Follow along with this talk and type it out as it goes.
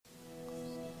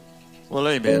Well,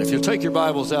 amen. If you'll take your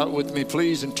Bibles out with me,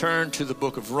 please, and turn to the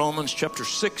book of Romans chapter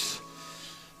 6.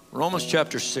 Romans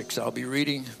chapter 6, I'll be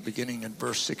reading beginning in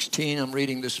verse 16. I'm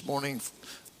reading this morning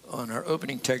on our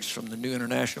opening text from the New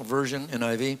International Version,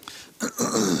 NIV.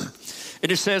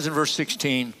 And it says in verse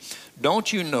 16,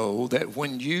 "Don't you know that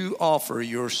when you offer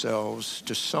yourselves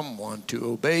to someone to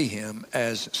obey him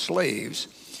as slaves,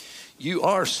 you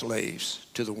are slaves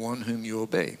to the one whom you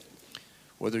obey,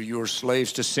 whether you are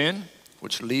slaves to sin,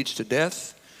 which leads to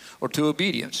death, or to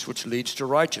obedience, which leads to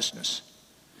righteousness.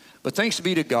 But thanks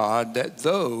be to God that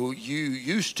though you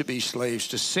used to be slaves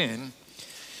to sin,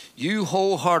 you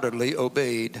wholeheartedly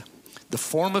obeyed the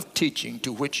form of teaching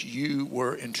to which you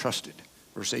were entrusted."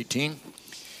 Verse 18,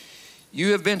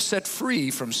 "You have been set free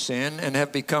from sin and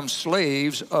have become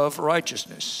slaves of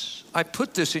righteousness. I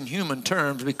put this in human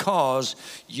terms because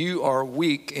you are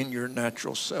weak in your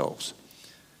natural selves.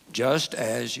 Just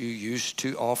as you used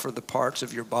to offer the parts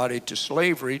of your body to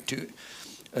slavery, to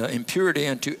impurity,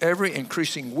 and to every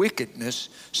increasing wickedness,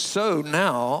 so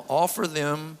now offer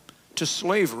them to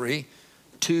slavery,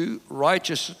 to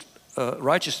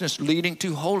righteousness leading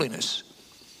to holiness.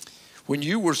 When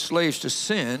you were slaves to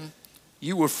sin,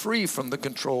 you were free from the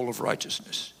control of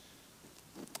righteousness.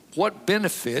 What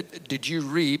benefit did you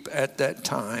reap at that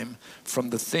time from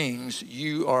the things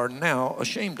you are now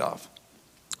ashamed of?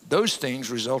 Those things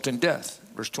result in death."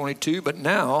 Verse 22, but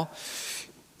now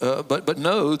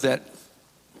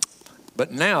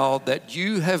that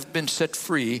you have been set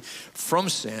free from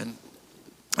sin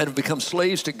and have become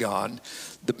slaves to God,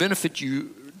 the benefit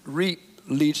you reap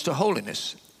leads to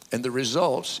holiness, and the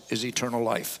results is eternal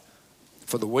life.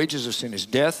 For the wages of sin is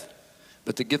death,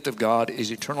 but the gift of God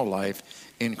is eternal life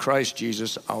in Christ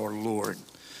Jesus our Lord.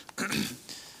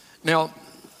 Now,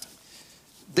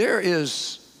 there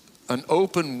is an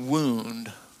open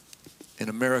wound in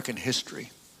American history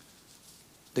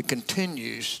that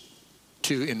continues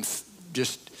to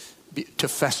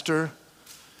fester,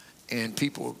 and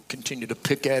people continue to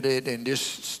pick at it, and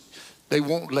they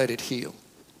won't let it heal.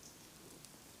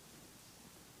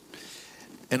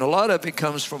 And a lot of it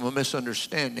comes from a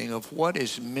misunderstanding of what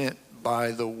is meant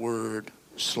by the word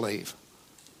slave.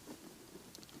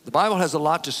 The Bible has a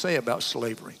lot to say about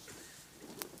slavery.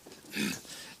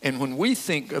 And when we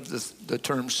think of the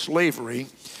term slavery,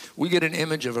 we get an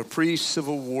image of a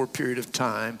pre-Civil War period of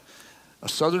time, a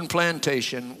southern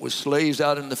plantation with slaves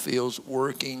out in the fields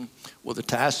working with a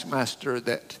taskmaster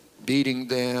that beating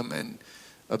them and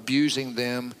abusing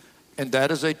them. And that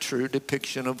is a true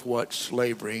depiction of what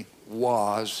slavery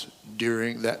was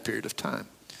during that period of time.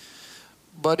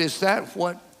 But is that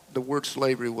what the word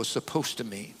slavery was supposed to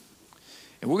mean?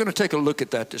 And we're going to take a look at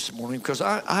that this morning, because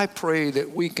I pray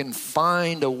that we can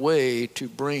find a way to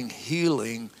bring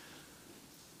healing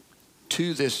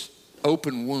to this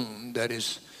open wound that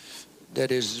is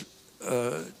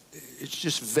it's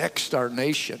just vexed our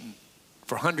nation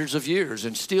for hundreds of years,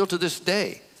 and still to this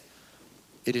day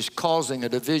it is causing a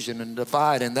division and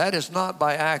divide. And that is not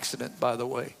by accident, by the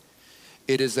way.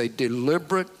 It is a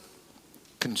deliberate,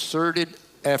 concerted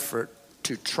effort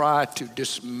to try to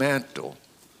dismantle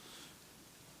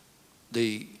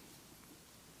the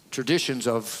traditions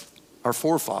of our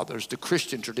forefathers, the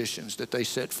Christian traditions that they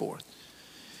set forth.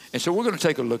 And so we're going to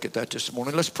take a look at that this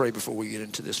morning. Let's pray before we get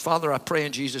into this. Father, I pray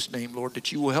in Jesus' name, Lord,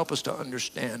 that you will help us to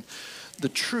understand the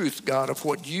truth, God, of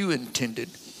what you intended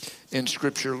in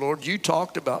Scripture, Lord. You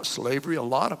talked about slavery, a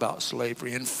lot about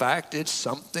slavery. In fact, it's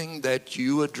something that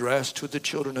you addressed to the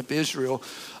children of Israel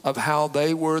of how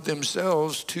they were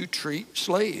themselves to treat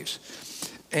slaves.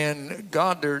 And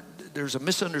God, there's a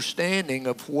misunderstanding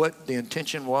of what the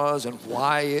intention was and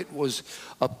why it was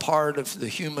a part of the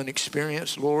human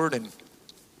experience, Lord. And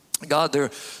God,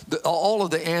 all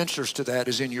of the answers to that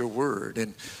is in your word.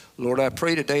 And Lord, I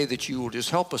pray today that you will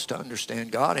just help us to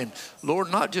understand, God. And Lord,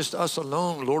 not just us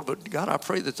alone, Lord, but God, I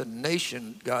pray that the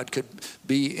nation, God, could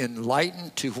be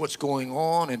enlightened to what's going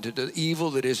on and to the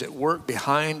evil that is at work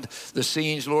behind the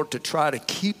scenes, Lord, to try to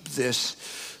keep this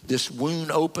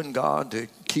wound open, God, to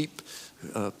keep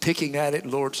picking at it,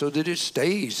 Lord, so that it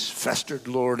stays festered,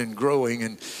 Lord, and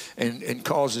growing and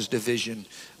causes division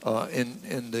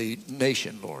in the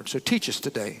nation, Lord. So teach us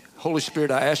today. Holy Spirit,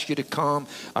 I ask you to come.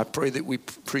 I pray that we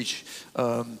preach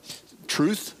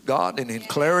truth, God, and in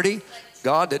clarity,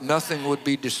 God, that nothing would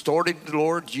be distorted,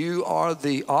 Lord. You are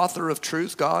the author of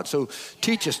truth, God, so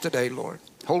teach us today, Lord.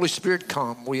 Holy Spirit,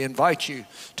 come. We invite you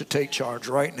to take charge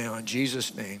right now in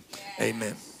Jesus' name.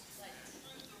 Amen.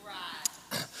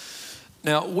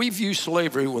 Now, we view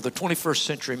slavery with a 21st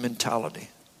century mentality.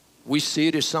 We see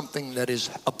it as something that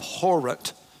is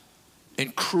abhorrent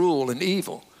and cruel and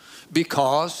evil.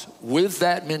 because with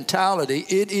that mentality,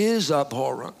 it is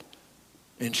abhorrent,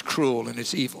 and it's cruel, and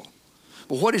it's evil.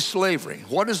 But what is slavery?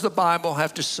 What does the Bible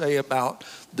have to say about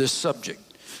this subject?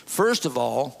 First of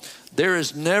all, there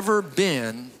has never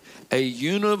been a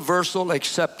universal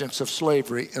acceptance of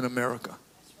slavery in America.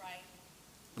 That's right.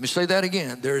 Let me say that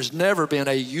again. There has never been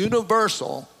a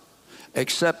universal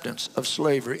acceptance of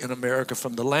slavery in America,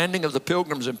 from the landing of the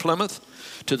Pilgrims in Plymouth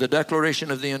to the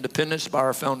Declaration of the Independence by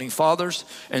our founding fathers,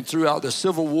 and throughout the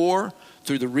Civil War,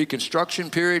 through the Reconstruction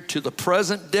period, to the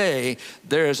present day.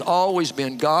 There has always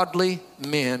been godly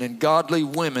men and godly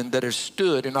women that have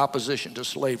stood in opposition to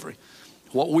slavery,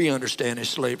 what we understand as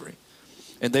slavery.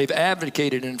 And they've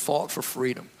advocated and fought for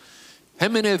freedom. How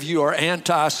many of you are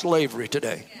anti-slavery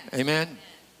today? Amen?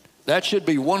 That should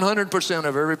be 100%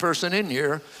 of every person in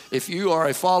here if you are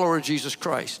a follower of Jesus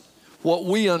Christ. What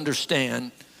we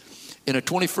understand in a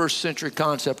 21st century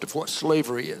concept of what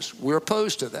slavery is. We're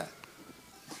opposed to that.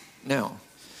 Now,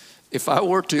 if I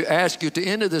were to ask you at the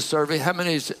end of this survey how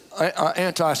many is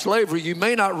anti-slavery, you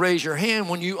may not raise your hand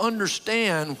when you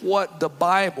understand what the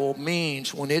Bible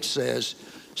means when it says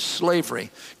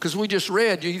slavery. Because we just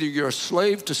read, either you're a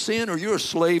slave to sin or you're a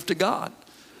slave to God.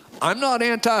 I'm not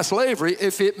anti-slavery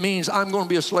if it means I'm going to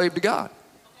be a slave to God.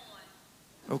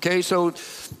 Okay, so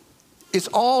it's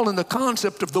all in the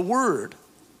concept of the word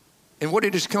and what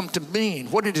it has come to mean.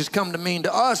 What it has come to mean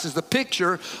to us is the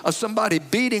picture of somebody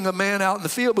beating a man out in the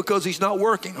field because he's not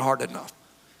working hard enough.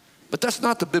 But that's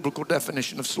not the biblical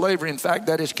definition of slavery. In fact,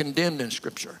 that is condemned in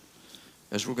Scripture,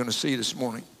 as we're going to see this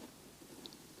morning.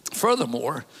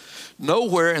 Furthermore,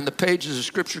 nowhere in the pages of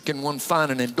Scripture can one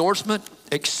find an endorsement,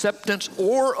 acceptance,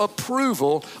 or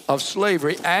approval of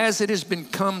slavery as it has been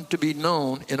come to be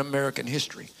known in American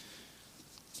history.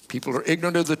 People are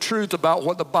ignorant of the truth about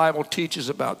what the Bible teaches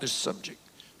about this subject.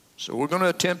 So we're going to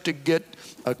attempt to get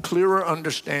a clearer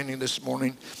understanding this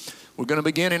morning. We're going to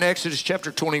begin in Exodus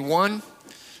chapter 21,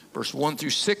 verse 1 through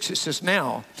 6. It says,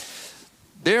 "Now,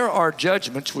 there are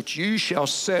judgments which you shall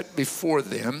set before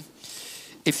them.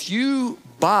 If you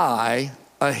buy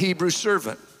a Hebrew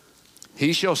servant,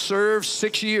 he shall serve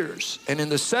 6 years, and in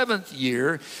the 7th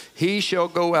year he shall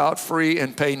go out free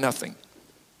and pay nothing.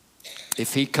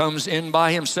 If he comes in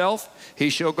by himself, he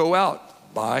shall go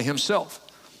out by himself.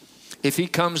 If he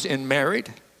comes in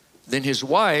married, then his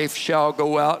wife shall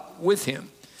go out with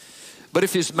him. But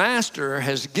if his master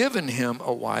has given him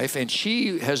a wife, and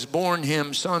she has borne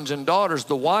him sons and daughters,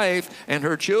 the wife and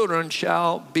her children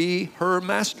shall be her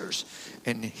master's,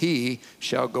 and he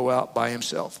shall go out by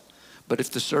himself. But if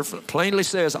the servant plainly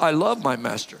says, I love my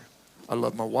master, I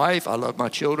love my wife, I love my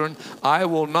children, I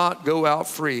will not go out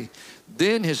free,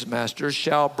 then his master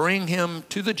shall bring him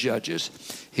to the judges.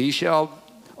 He shall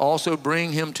also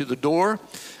bring him to the door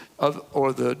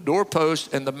or the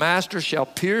doorpost, and the master shall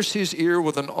pierce his ear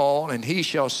with an awl, and he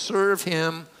shall serve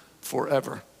him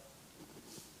forever."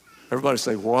 Everybody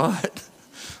say, what?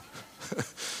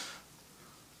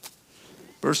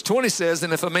 Verse 20 says,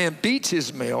 "And if a man beats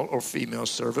his male or female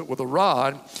servant with a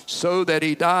rod so that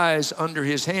he dies under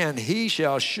his hand, he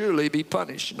shall surely be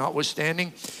punished.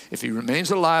 Notwithstanding, if he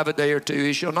remains alive a day or two,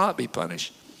 he shall not be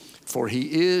punished, for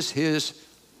he is his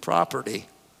property."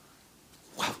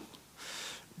 Wow.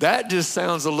 That just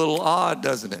sounds a little odd,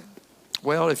 doesn't it?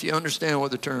 Well, if you understand what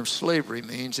the term slavery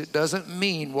means, it doesn't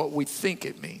mean what we think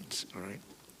it means. All right.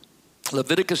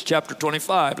 Leviticus chapter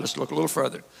 25, let's look a little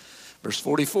further. Verse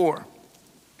 44.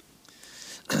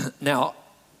 "Now,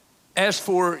 as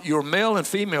for your male and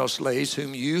female slaves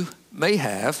whom you may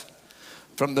have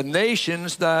from the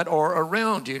nations that are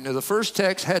around you." Now, the first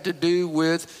text had to do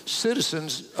with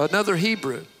citizens, another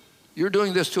Hebrew. You're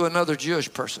doing this to another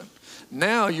Jewish person.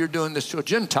 Now you're doing this to a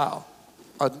Gentile,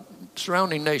 a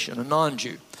surrounding nation, a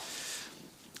non-Jew.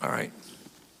 All right.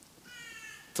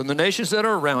 "From the nations that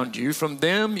are around you, from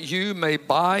them you may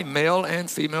buy male and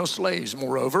female slaves.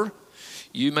 Moreover,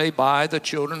 you may buy the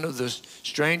children of the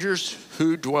strangers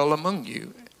who dwell among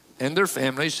you, and their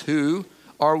families who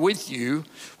are with you,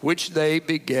 which they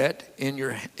beget in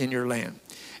your land,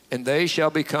 and they shall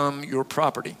become your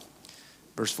property."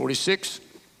 Verse 46,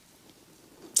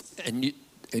 and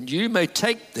you may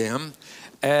take them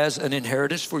as an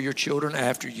inheritance for your children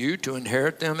after you, to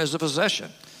inherit them as a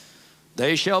possession.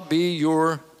 They shall be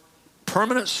your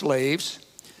permanent slaves.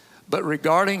 But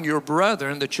regarding your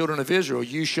brethren, the children of Israel,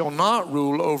 you shall not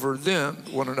rule over them,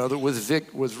 one another,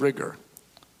 with rigor.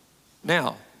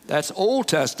 Now, that's Old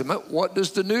Testament. What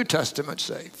does the New Testament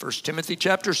say? 1 Timothy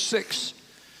chapter 6.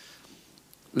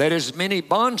 "Let as many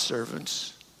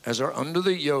bondservants as are under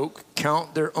the yoke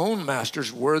count their own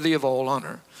masters worthy of all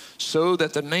honor, so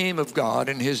that the name of God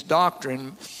and his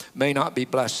doctrine may not be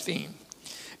blasphemed.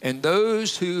 And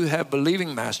those who have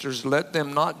believing masters, let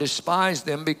them not despise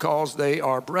them because they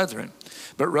are brethren,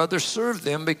 but rather serve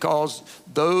them because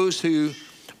those who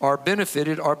are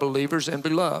benefited are believers and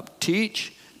beloved.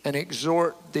 Teach and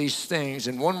exhort these things.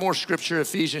 And one more scripture,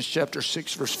 Ephesians chapter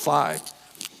 6, verse 5.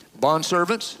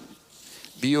 Bondservants,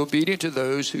 be obedient to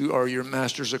those who are your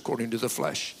masters according to the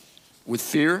flesh, with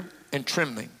fear and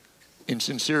trembling, in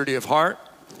sincerity of heart,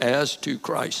 as to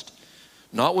Christ.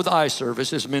 Not with eye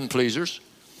service as men pleasers,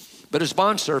 but as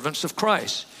bondservants of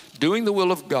Christ, doing the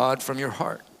will of God from your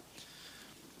heart,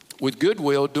 with good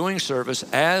will, doing service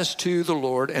as to the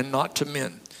Lord and not to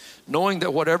men, knowing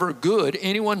that whatever good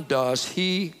anyone does,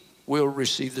 he will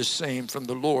receive the same from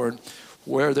the Lord,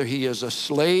 whether he is a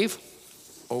slave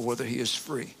or whether he is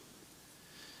free.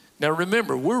 Now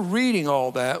remember, we're reading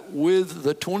all that with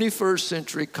the 21st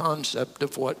century concept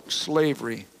of what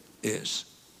slavery is.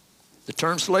 The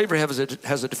term slavery has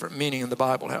a different meaning in the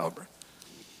Bible, however.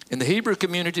 In the Hebrew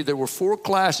community, there were 4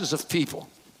 classes of people.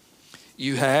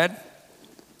 You had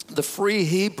the free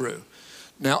Hebrew.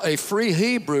 Now, a free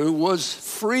Hebrew was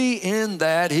free in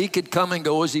that he could come and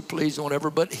go as he pleased and whatever,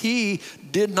 but he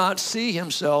did not see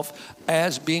himself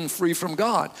as being free from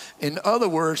God. In other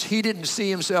words, he didn't see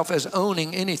himself as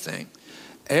owning anything.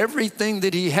 Everything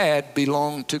that he had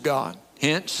belonged to God.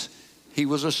 Hence, he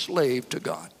was a slave to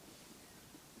God.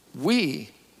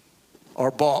 We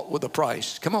are bought with a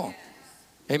price. Come on.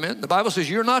 Amen. The Bible says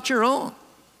you're not your own.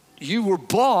 You were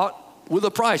bought with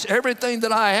a price. Everything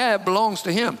that I have belongs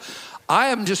to him. I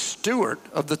am just steward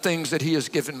of the things that he has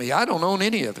given me. I don't own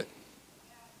any of it.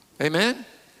 Amen.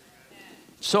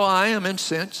 So I am in a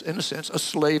sense, a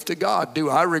slave to God. Do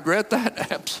I regret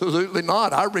that? Absolutely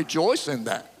not. I rejoice in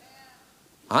that.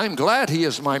 I'm glad he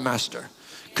is my master,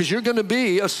 because you're going to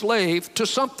be a slave to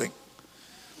something.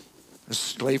 A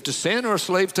slave to sin or a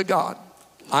slave to God.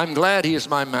 I'm glad he is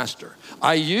my master.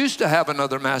 I used to have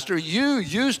another master. You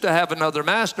used to have another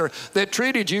master that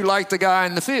treated you like the guy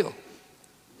in the field.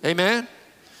 Amen?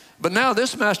 But now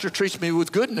this master treats me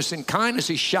with goodness and kindness.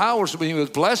 He showers me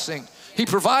with blessing. He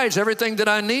provides everything that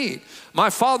I need. My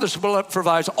Father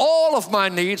provides all of my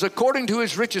needs according to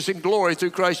his riches and glory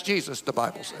through Christ Jesus, the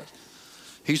Bible says.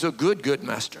 He's a good, good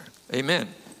master. Amen.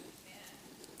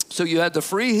 So you had the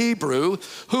free Hebrew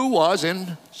who was, in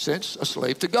a sense, a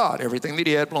slave to God. Everything that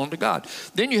he had belonged to God.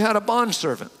 Then you had a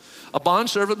bondservant. A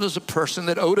bondservant was a person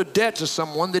that owed a debt to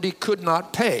someone that he could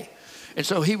not pay. And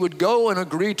so he would go and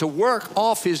agree to work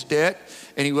off his debt,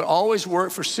 and he would always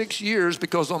work for 6 years,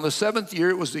 because on the 7th year,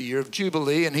 it was the year of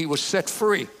Jubilee, and he was set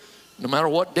free. No matter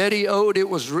what debt he owed, it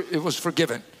was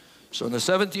forgiven. So in the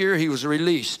 7th year, he was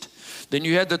released. Then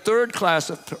you had the third class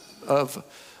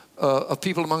of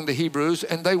people among the Hebrews,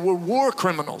 and they were war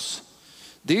criminals.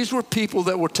 These were people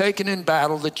that were taken in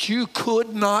battle that you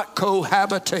could not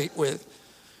cohabitate with.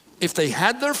 If they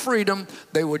had their freedom,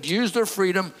 they would use their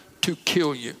freedom to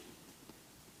kill you.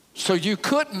 So you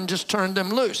couldn't just turn them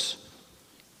loose.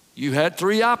 You had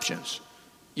 3 options.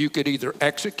 You could either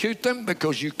execute them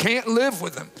because you can't live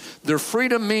with them. Their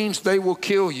freedom means they will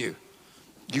kill you.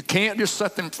 You can't just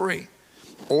set them free.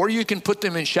 Or you can put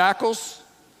them in shackles,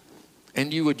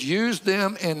 and you would use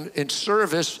them in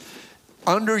service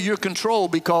under your control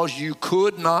because you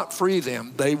could not free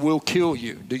them. They will kill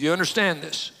you. Do you understand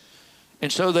this?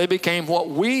 And so they became what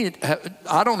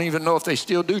I don't even know if they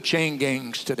still do chain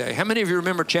gangs today. How many of you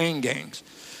remember chain gangs?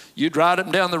 You'd ride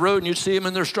them down the road and you'd see them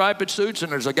in their striped suits,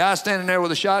 and there's a guy standing there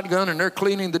with a shotgun and they're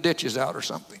cleaning the ditches out or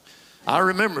something. I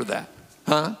remember that.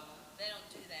 Huh? They don't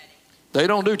do that anymore. They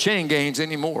don't do chain gangs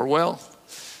anymore. Well,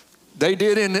 they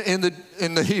did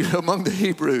among the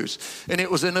Hebrews, and it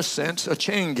was in a sense a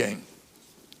chain gang.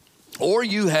 Or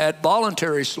you had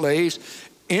voluntary slaves,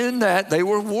 in that they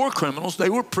were war criminals, they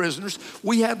were prisoners.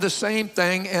 We have the same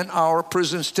thing in our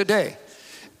prisons today.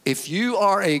 If you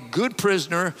are a good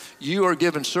prisoner, you are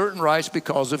given certain rights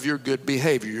because of your good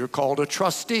behavior. You're called a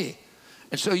trustee.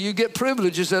 And so you get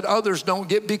privileges that others don't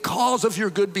get because of your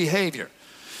good behavior.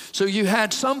 So you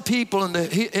had some people in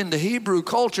the Hebrew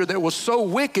culture that was so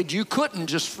wicked you couldn't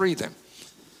just free them.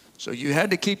 So you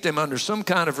had to keep them under some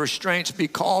kind of restraints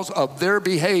because of their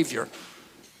behavior.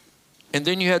 And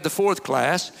then you had the fourth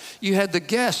class. You had the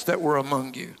guests that were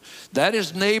among you. That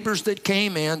is neighbors that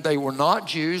came in. They were not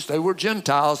Jews. They were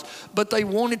Gentiles. But they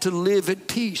wanted to live at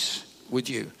peace with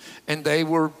you. And they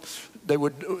would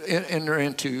enter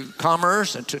into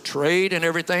commerce and to trade and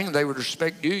everything. They would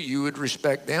respect you. You would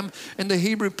respect them. And the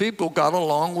Hebrew people got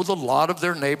along with a lot of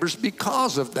their neighbors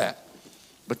because of that.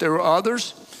 But there were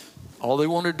others. All they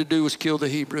wanted to do was kill the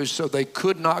Hebrews, so they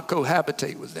could not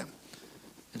cohabitate with them.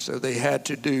 And so they had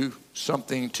to do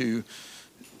something to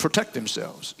protect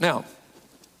themselves. Now,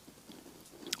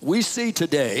 We see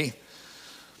today,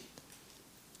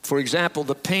 for example,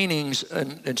 the paintings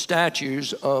and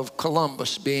statues of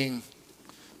Columbus being,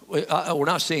 we're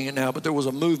not seeing it now, but there was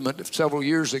a movement several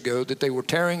years ago that they were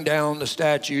tearing down the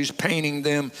statues, painting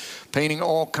them, painting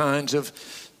all kinds of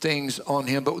things on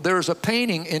him. But there's a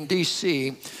painting in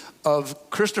D.C. of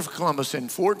Christopher Columbus in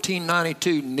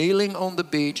 1492 kneeling on the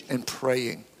beach and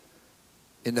praying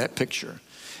in that picture.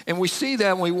 And we see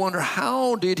that and we wonder,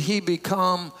 how did he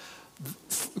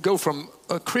go from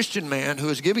a Christian man who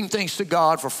is giving thanks to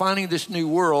God for finding this new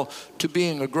world to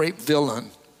being a great villain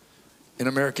in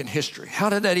American history? How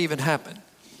did that even happen?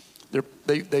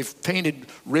 They've painted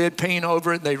red paint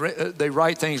over it. They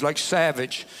write things like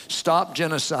savage, stop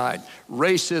genocide,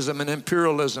 racism and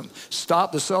imperialism,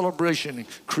 stop the celebration,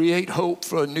 create hope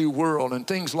for a new world, and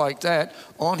things like that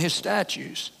on his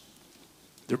statues.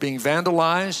 They're being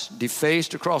vandalized,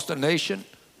 defaced across the nation.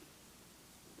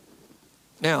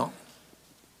 Now,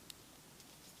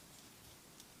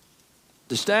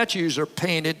 the statues are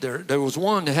painted. There was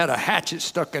one that had a hatchet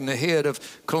stuck in the head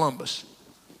of Columbus.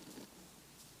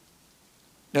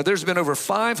 Now, there's been over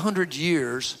 500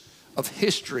 years of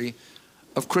history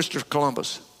of Christopher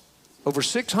Columbus. Over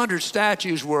 600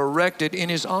 statues were erected in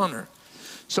his honor.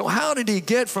 So how did he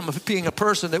get from being a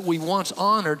person that we once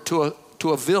honored to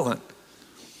a villain?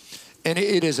 And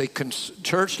it is a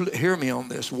church, hear me on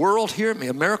this. World, hear me.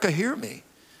 America, hear me.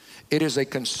 It is a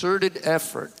concerted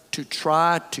effort to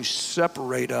try to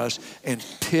separate us and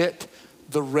pit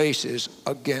the races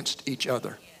against each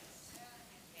other.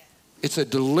 It's a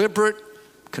deliberate,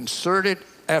 concerted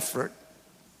effort.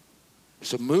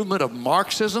 It's a movement of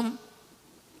Marxism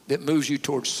that moves you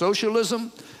towards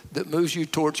socialism, that moves you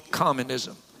towards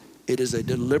communism. It is a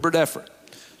deliberate effort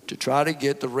to try to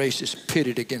get the races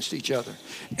pitted against each other.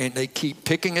 And they keep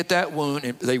picking at that wound,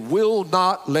 and they will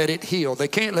not let it heal. They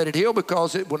can't let it heal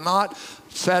because it will not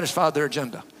satisfy their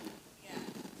agenda.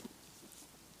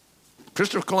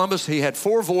 Christopher Columbus, he had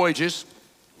 4 voyages,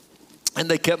 and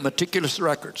they kept meticulous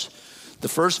records. The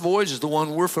first voyage is the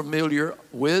one we're familiar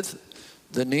with,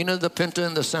 the Nina, the Pinta,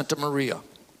 and the Santa Maria.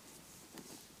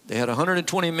 They had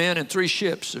 120 men and 3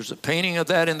 ships. There's a painting of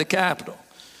that in the Capitol.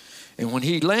 And when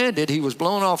he landed, he was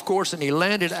blown off course, and he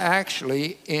landed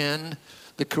actually in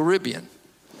the Caribbean.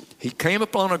 He came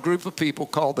upon a group of people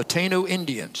called the Taino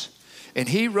Indians. And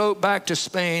he wrote back to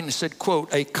Spain and said,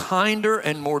 quote, "A kinder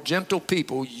and more gentle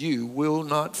people you will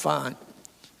not find."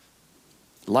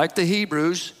 Like the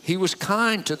Hebrews, he was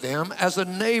kind to them as a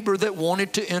neighbor that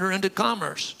wanted to enter into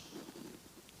commerce.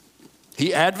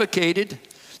 He advocated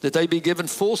that they be given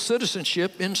full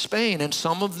citizenship in Spain, and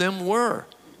some of them were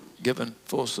given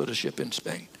full citizenship in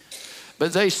Spain.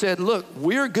 But they said, look,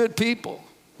 we're good people.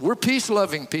 We're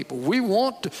peace-loving people.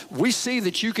 We see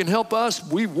that you can help us.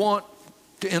 We want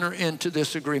to enter into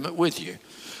this agreement with you.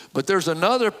 But there's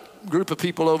another group of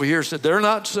people over here said they're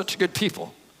not such good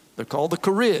people. They're called the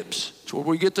Caribs. It's where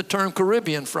we get the term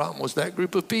Caribbean from, was that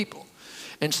group of people.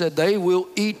 And said they will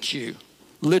eat you,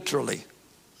 literally.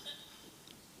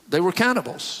 They were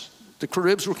cannibals. The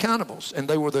Caribs were cannibals, and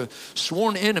they were the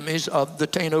sworn enemies of the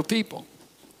Taino people.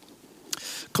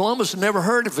 Columbus never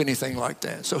heard of anything like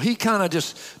that, so he kind of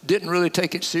just didn't really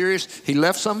take it serious. He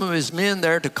left some of his men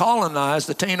there to colonize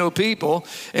the Taino people,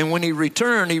 and when he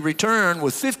returned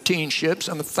with 15 ships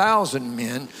and 1,000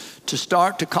 men to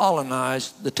start to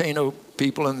colonize the Taino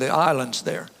people in the islands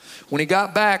there. When he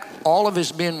got back, all of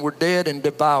his men were dead and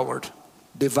devoured,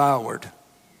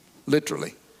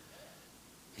 literally.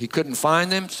 He couldn't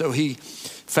find them, so he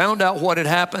found out what had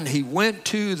happened. He went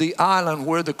to the island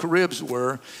where the Caribs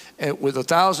were with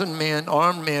 1,000 men,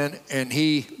 armed men, and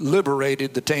he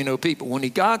liberated the Taino people. When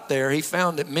he got there, he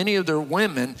found that many of their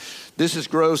women, this is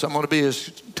gross, I'm going to be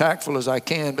as tactful as I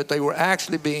can, but they were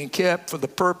actually being kept for the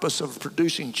purpose of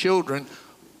producing children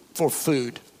for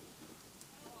food.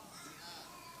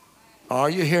 Are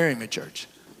you hearing me, church?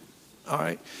 All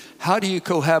right. How do you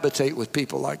cohabitate with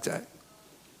people like that?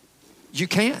 You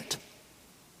can't.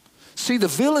 See, the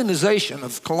villainization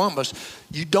of Columbus,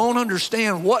 you don't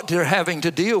understand what they're having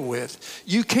to deal with.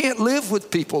 You can't live with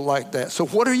people like that. So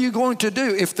what are you going to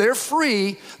do? If they're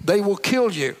free, they will kill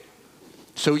you.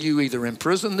 So you either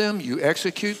imprison them, you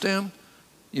execute them,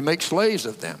 you make slaves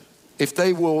of them. If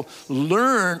they will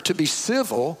learn to be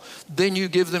civil, then you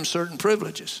give them certain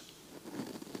privileges.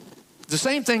 The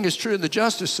same thing is true in the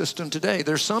justice system today.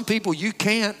 There's some people you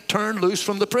can't turn loose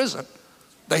from the prison.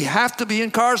 They have to be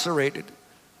incarcerated.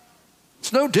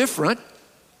 It's no different,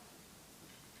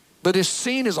 but it's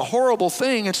seen as a horrible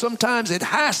thing, and sometimes it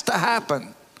has to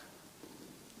happen.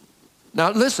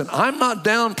 Now listen, I'm not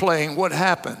downplaying what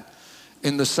happened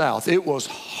in the South. It was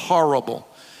horrible.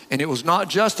 And it was not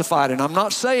justified. And I'm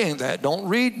not saying that. Don't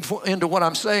read into what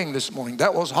I'm saying this morning.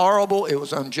 That was horrible. It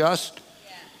was unjust.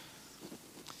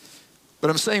 But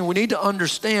I'm saying we need to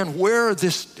understand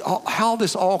how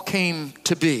this all came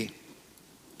to be.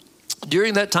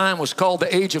 During that time was called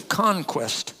the age of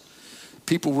conquest.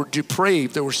 People were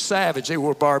depraved, they were savage, they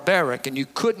were barbaric, and you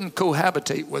couldn't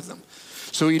cohabitate with them.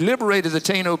 So he liberated the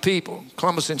Taino people.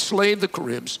 Columbus enslaved the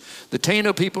Caribs. The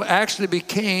Taino people actually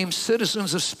became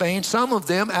citizens of Spain. Some of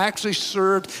them actually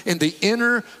served in the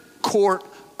inner court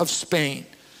of Spain.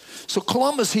 So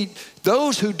Columbus,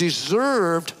 those who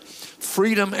deserved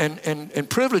freedom and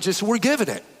privileges were given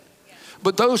it.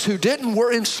 But those who didn't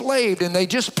were enslaved, and they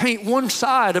just paint one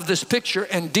side of this picture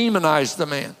and demonize the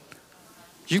man.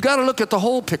 You've got to look at the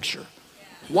whole picture.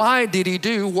 Why did he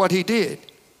do what he did?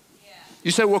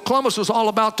 You say, well, Columbus was all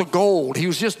about the gold. He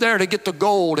was just there to get the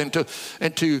gold and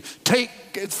to take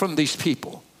it from these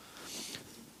people.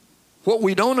 What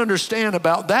we don't understand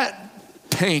about that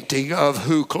painting of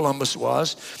who Columbus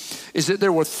was is that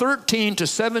there were 13 to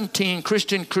 17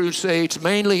 Christian crusades,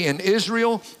 mainly in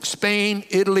Israel, Spain,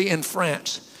 Italy, and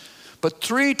France. But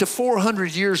 300 to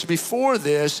 400 years before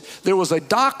this, there was a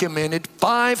documented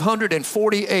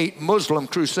 548 Muslim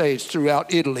crusades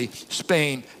throughout Italy,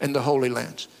 Spain, and the Holy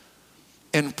Lands.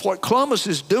 And what Columbus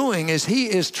is doing is he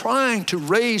is trying to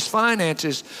raise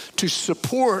finances to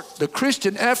support the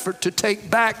Christian effort to take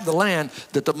back the land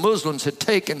that the Muslims had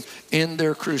taken in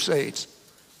their crusades.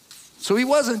 So he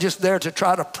wasn't just there to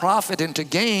try to profit and to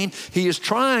gain. He is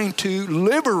trying to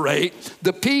liberate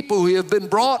the people who have been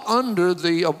brought under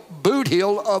the boot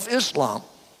heel of Islam.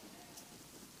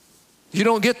 You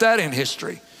don't get that in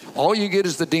history. All you get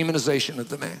is the demonization of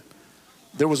the man.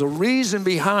 There was a reason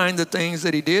behind the things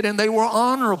that he did, and they were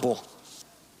honorable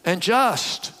and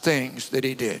just things that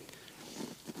he did.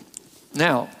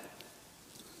 Now,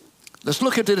 let's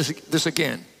look at this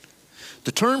again.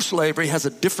 The term slavery has a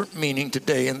different meaning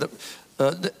today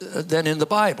than in the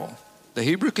Bible. The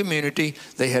Hebrew community,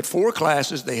 they had 4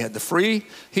 classes. They had the free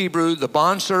Hebrew, the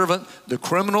bondservant, the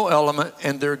criminal element,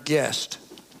 and their guest.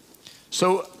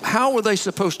 So how were they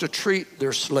supposed to treat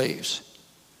their slaves?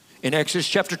 In Exodus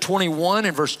chapter 21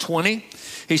 and verse 20,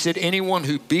 he said, anyone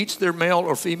who beats their male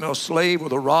or female slave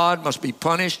with a rod must be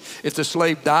punished if the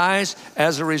slave dies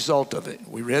as a result of it.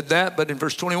 We read that, but in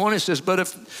verse 21 it says, but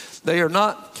if they are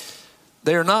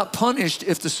not punished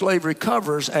if the slave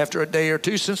recovers after a day or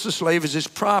two, since the slave is his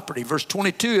property. Verse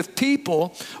 22, if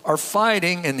people are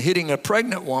fighting and hitting a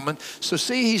pregnant woman, so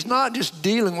see, he's not just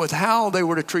dealing with how they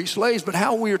were to treat slaves, but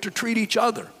how we are to treat each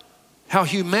other, how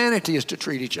humanity is to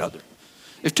treat each other.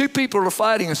 If 2 people are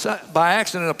fighting and by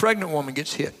accident a pregnant woman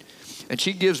gets hit and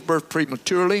she gives birth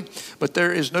prematurely, but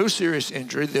there is no serious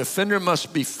injury, the offender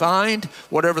must be fined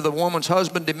whatever the woman's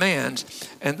husband demands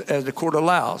and as the court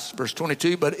allows. Verse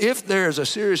 22, but if there is a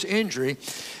serious injury,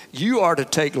 you are to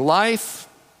take life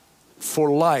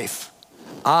for life,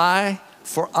 eye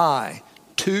for eye,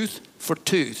 tooth for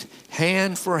tooth,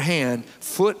 hand for hand,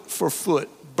 foot for foot,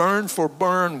 burn for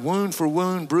burn, wound for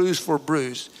wound, bruise for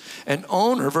bruise. An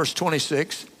owner, verse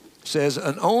 26, says,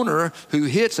 an owner who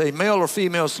hits a male or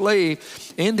female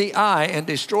slave in the eye and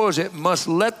destroys it must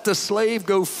let the slave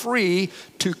go free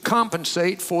to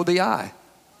compensate for the eye.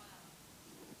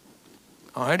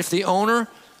 All right, if the owner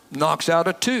knocks out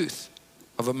a tooth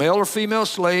of a male or female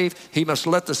slave, he must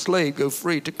let the slave go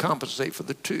free to compensate for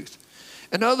the tooth.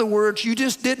 In other words, you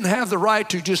just didn't have the right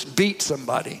to just beat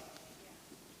somebody.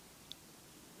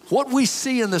 What we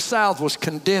see in the South was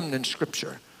condemned in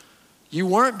Scripture. You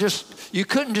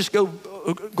couldn't just go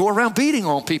around beating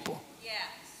on people. Yes.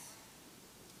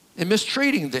 And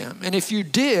mistreating them. And if you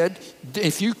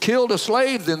killed a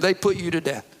slave, then they put you to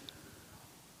death.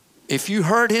 If you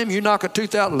hurt him, you knock a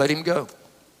tooth out and let him go.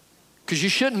 Because you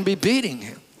shouldn't be beating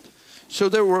him. So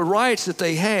there were rights that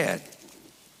they had.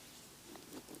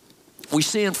 We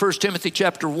see in 1 Timothy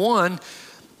chapter 1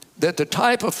 that the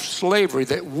type of slavery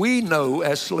that we know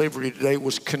as slavery today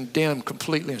was condemned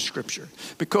completely in Scripture.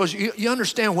 Because you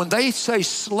understand, when they say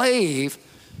slave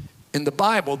in the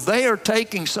Bible, they are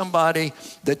taking somebody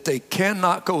that they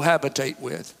cannot cohabitate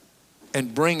with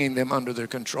and bringing them under their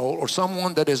control, or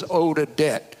someone that is owed a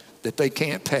debt that they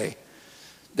can't pay.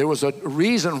 There was a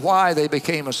reason why they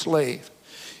became a slave.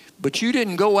 But you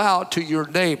didn't go out to your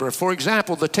neighbor. For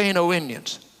example, the Taino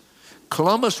Indians.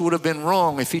 Columbus would have been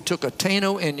wrong if he took a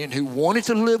Taino Indian who wanted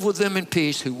to live with them in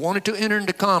peace, who wanted to enter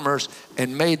into commerce,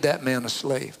 and made that man a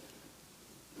slave.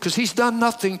 Because he's done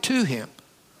nothing to him.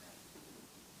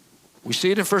 We see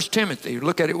it in 1 Timothy.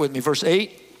 Look at it with me. Verse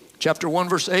 8, chapter 1,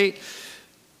 verse 8.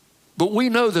 But we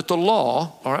know that the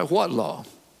law, all right, what law?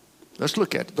 Let's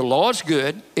look at it. The law is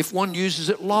good if one uses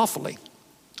it lawfully.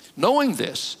 Knowing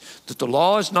this, that the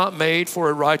law is not made for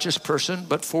a righteous person,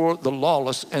 but for the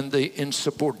lawless and the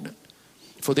insubordinate,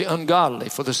 for the ungodly,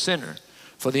 for the sinner,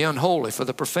 for the unholy, for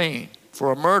the profane,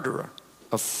 for a murderer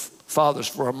of fathers,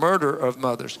 for a murderer of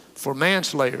mothers, for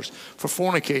manslayers, for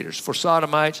fornicators, for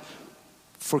sodomites,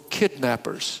 for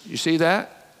kidnappers. You see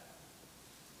that?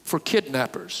 For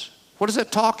kidnappers. What is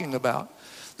that talking about?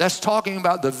 That's talking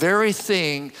about the very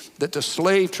thing that the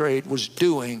slave trade was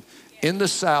doing in the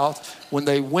South when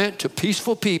they went to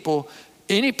peaceful people,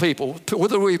 any people,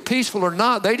 whether we were peaceful or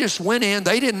not. They just went in.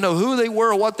 They didn't know who they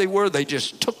were or what they were. They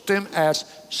just took them as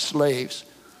slaves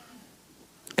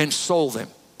and sold them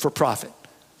for profit.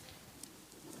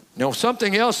 Now,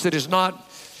 something else that is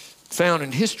not found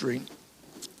in history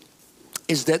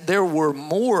is that there were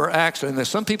more accidents. Now,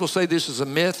 some people say this is a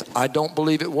myth. I don't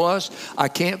believe it was. I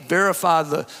can't verify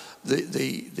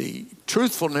the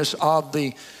truthfulness of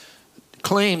the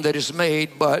claim that is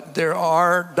made, but there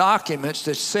are documents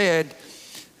that said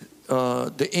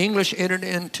the English entered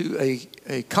into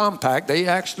a compact. They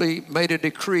actually made a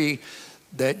decree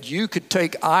that you could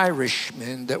take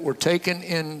Irishmen that were taken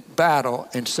in battle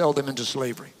and sell them into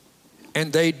slavery.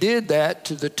 And they did that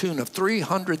to the tune of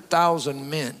 300,000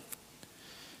 men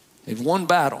in one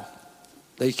battle.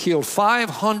 They killed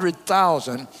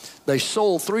 500,000. They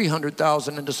sold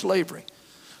 300,000 into slavery.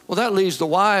 Well, that leaves the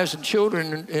wives and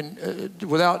children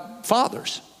without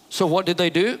fathers. So what did they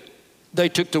do? They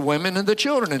took the women and the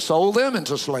children and sold them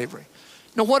into slavery.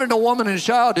 Now, what did a woman and a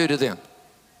child do to them?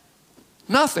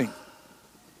 Nothing.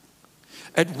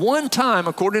 At one time,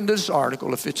 according to this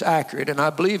article, if it's accurate, and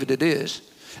I believe it is,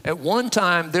 at one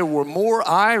time there were more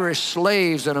Irish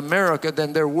slaves in America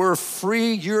than there were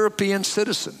free European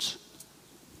citizens.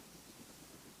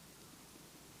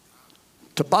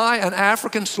 To buy an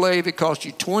African slave, it cost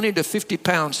you 20 to 50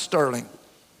 pounds sterling.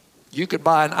 You could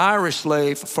buy an Irish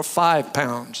slave for 5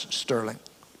 pounds sterling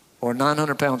or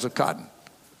 900 pounds of cotton.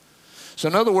 So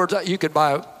in other words, you could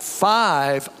buy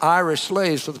 5 Irish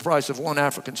slaves for the price of 1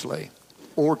 African slave,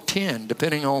 or 10,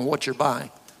 depending on what you're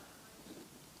buying.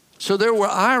 So there were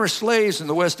Irish slaves in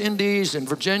the West Indies and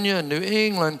Virginia and New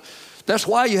England. That's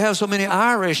why you have so many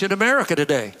Irish in America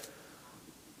today.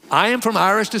 I am from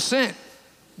Irish descent.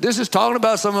 This is talking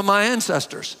about some of my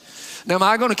ancestors. Now, am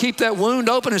I going to keep that wound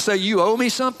open and say, you owe me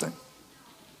something?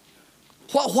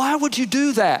 Why would you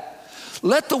do that?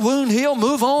 Let the wound heal,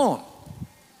 move on.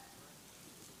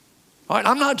 All right,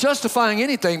 I'm not justifying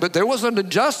anything, but there was an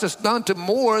injustice done to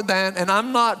more than, and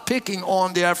I'm not picking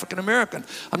on the African American.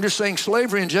 I'm just saying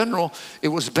slavery in general, it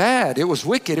was bad, it was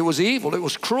wicked, it was evil, it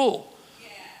was cruel.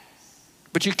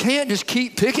 But you can't just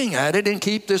keep picking at it and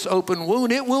keep this open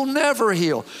wound. It will never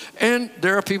heal. And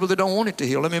there are people that don't want it to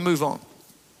heal. Let me move on.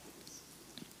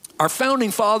 Our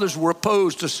founding fathers were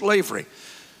opposed to slavery.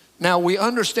 Now we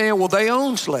understand, well, they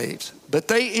owned slaves, but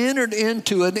they entered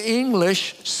into an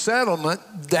English settlement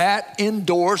that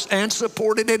endorsed and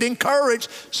supported and encouraged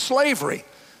slavery.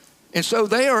 And so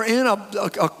they are in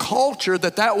a culture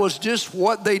that was just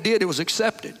what they did. It was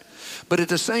accepted. But at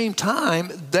the same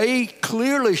time, they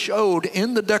clearly showed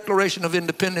in the Declaration of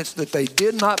Independence that they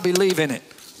did not believe in it.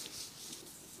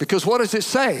 Because what does it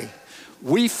say?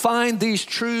 We find these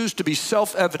truths to be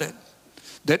self-evident,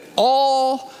 that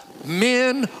all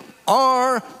men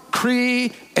are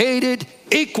created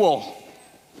equal.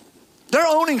 They're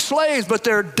owning slaves, but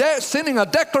they're sending a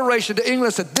declaration to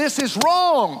England that this is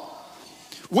wrong.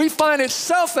 We find it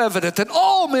self-evident that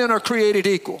all men are created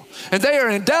equal, and they are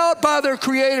endowed by their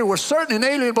Creator with certain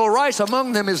inalienable rights.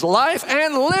 Among them is life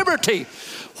and liberty.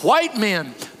 White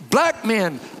men, black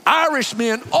men, Irish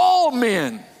men, all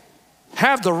men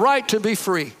have the right to be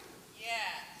free.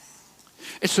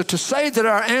 And so to say that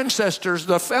our ancestors,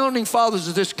 the founding fathers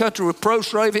of this country, were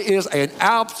pro-slavery is an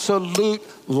absolute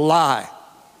lie.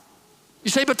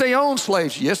 You say, but they owned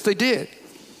slaves. Yes, they did,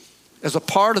 as a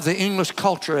part of the English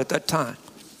culture at that time.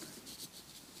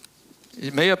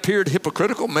 It may have appeared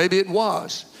hypocritical, maybe it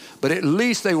was, but at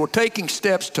least they were taking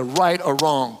steps to right a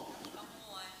wrong.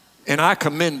 And I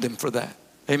commend them for that.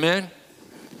 Amen?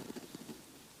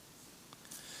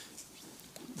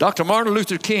 Dr. Martin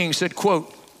Luther King said,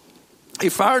 quote,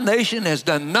 if our nation has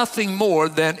done nothing more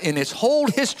than in its whole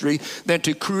history than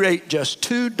to create just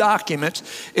 2 documents,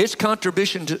 its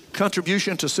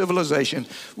contribution to civilization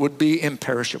would be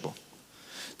imperishable.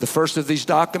 The first of these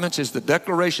documents is the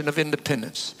Declaration of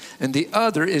Independence, and the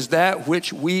other is that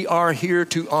which we are here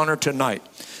to honor tonight,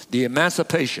 the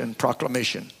Emancipation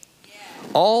Proclamation.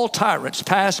 All tyrants,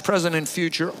 past, present, and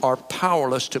future, are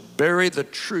powerless to bury the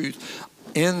truth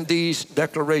in these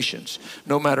declarations,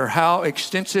 no matter how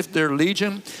extensive their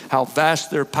legion, how vast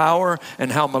their power,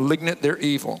 and how malignant their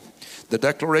evil. The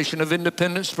Declaration of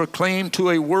Independence proclaimed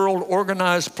to a world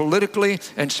organized politically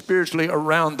and spiritually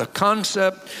around the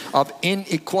concept of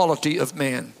inequality of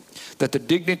man, that the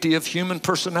dignity of human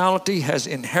personality was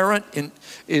inherent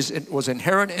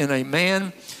in a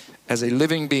man as a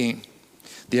living being.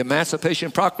 The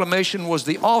Emancipation Proclamation was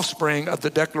the offspring of the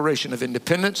Declaration of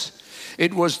Independence.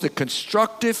 It was the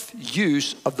constructive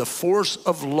use of the force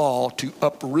of law to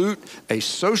uproot a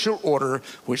social order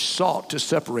which sought to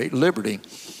separate liberty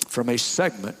from a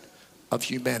segment of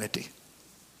humanity.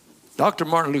 Dr.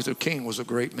 Martin Luther King was a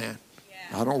great man.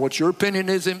 I don't know what your opinion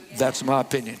is. That's my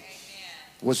opinion.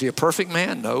 Was he a perfect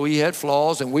man? No, he had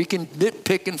flaws, and we can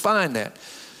nitpick and find that,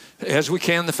 as we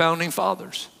can the founding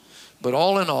fathers. But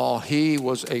all in all, he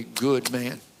was a good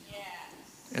man.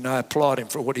 And I applaud him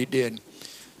for what he did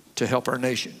to help our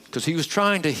nation, because he was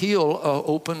trying to heal an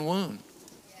open wound.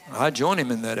 I join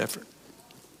him in that effort.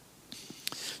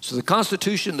 So the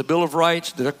Constitution, the Bill of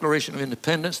Rights, the Declaration of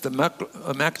Independence, the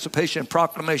Emancipation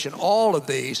Proclamation, all of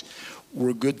these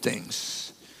were good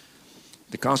things.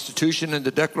 The Constitution and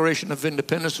the Declaration of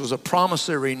Independence was a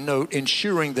promissory note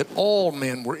ensuring that all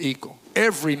men were equal.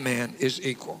 Every man is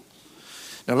equal.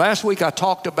 Now, last week I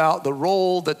talked about the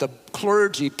role that the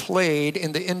clergy played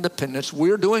in the independence.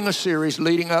 We're doing a series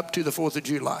leading up to the 4th of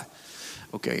July.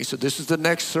 Okay, so this is the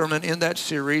next sermon in that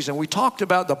series, and we talked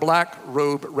about the Black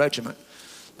Robe Regiment,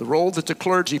 the role that the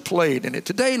clergy played in it.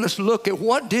 Today, let's look at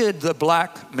what did the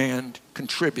black man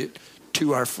contribute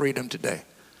to our freedom today.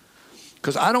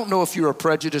 Because I don't know if you're a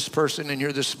prejudiced person in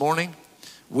here this morning.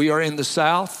 We are in the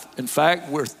South. In fact,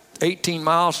 we're 18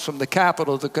 miles from the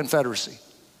capital of the Confederacy.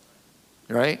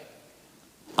 Right?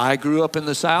 I grew up in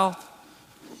the South.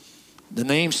 The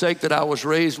namesake that I was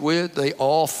raised with, they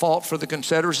all fought for the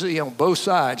Confederacy on both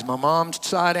sides, my mom's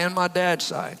side and my dad's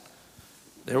side.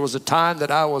 There was a time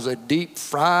that I was a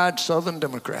deep-fried Southern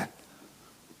Democrat,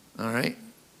 all right,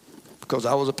 because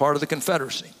I was a part of the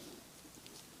Confederacy.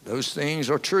 Those things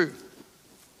are true.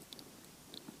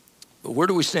 But where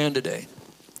do we stand today?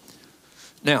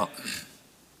 Now,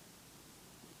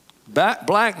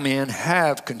 black men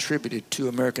have contributed to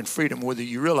American freedom, whether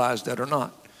you realize that or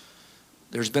not.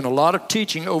 There's been a lot of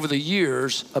teaching over the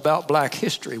years about black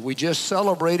history. We just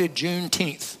celebrated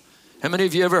Juneteenth. How many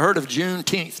of you ever heard of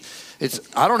Juneteenth?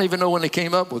 I don't even know when they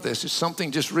came up with this. It's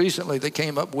something just recently they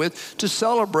came up with to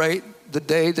celebrate the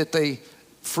day that they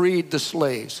freed the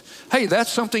slaves. Hey,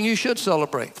 that's something you should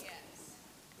celebrate. Yes.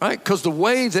 Right? Because the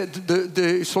way that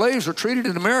the slaves were treated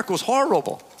in America was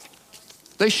horrible.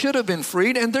 They should have been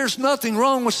freed, and there's nothing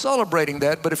wrong with celebrating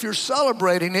that. But if you're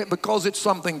celebrating it because it's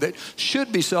something that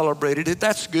should be celebrated,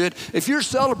 that's good. If you're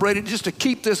celebrating just to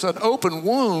keep this an open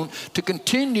wound, to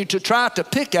continue to try to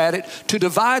pick at it, to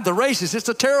divide the races, it's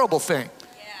a terrible thing.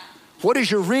 Yeah. What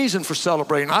is your reason for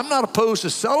celebrating? I'm not opposed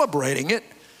to celebrating it.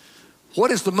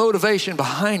 What is the motivation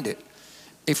behind it?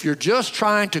 If you're just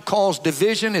trying to cause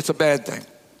division, it's a bad thing.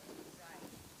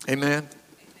 Right. Amen.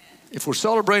 If we're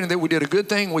celebrating that we did a good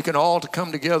thing, we can all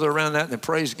come together around that and then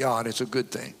praise God. It's a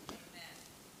good thing. Amen.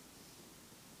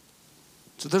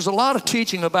 So there's a lot of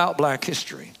teaching about black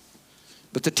history.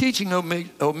 But the teaching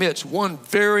omits one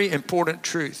very important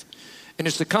truth. And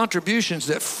it's the contributions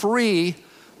that free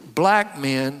black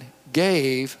men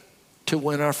gave to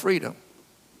win our freedom.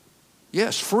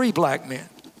 Yes, free black men.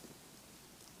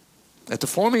 At the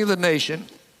forming of the nation.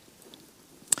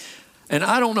 And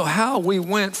I don't know how we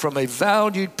went from a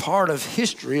valued part of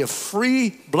history of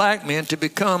free black men to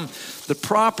become the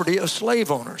property of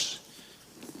slave owners.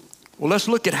 Well, let's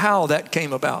look at how that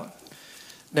came about.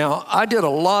 Now, I did a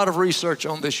lot of research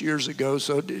on this years ago,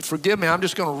 so forgive me, I'm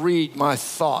just going to read my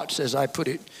thoughts as I put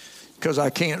it, because I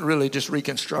can't really just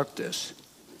reconstruct this.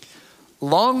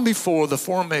 Long before the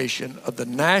formation of the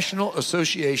National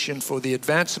Association for the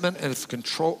Advancement and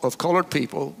Control of Colored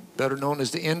People, better known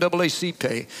as the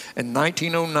NAACP, in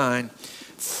 1909,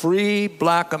 free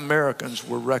black Americans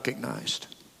were recognized.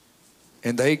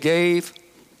 And they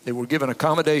were given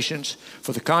accommodations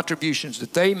for the contributions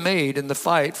that they made in the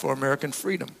fight for American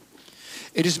freedom.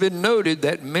 It has been noted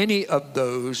that many of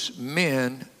those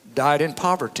men died in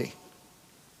poverty.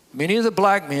 Many of the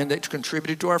black men that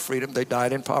contributed to our freedom, they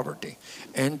died in poverty.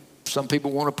 And some people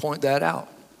want to point that out.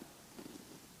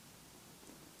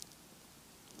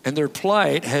 And their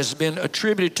plight has been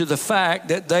attributed to the fact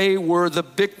that they were the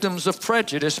victims of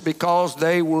prejudice because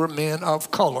they were men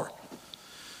of color.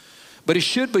 But it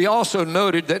should be also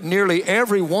noted that nearly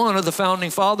every one of the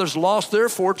founding fathers lost their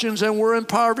fortunes and were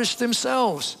impoverished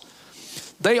themselves.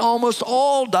 They almost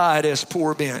all died as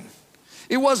poor men.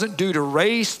 It wasn't due to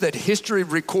race that history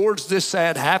records this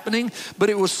sad happening, but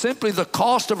it was simply the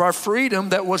cost of our freedom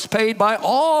that was paid by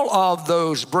all of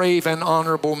those brave and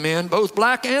honorable men, both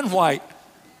black and white.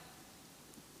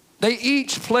 They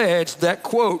each pledged that,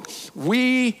 quote,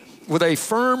 we, with a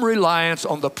firm reliance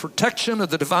on the protection of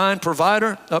the divine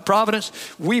providence,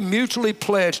 we mutually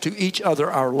pledge to each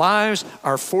other our lives,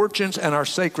 our fortunes, and our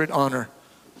sacred honor.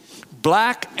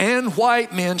 Black and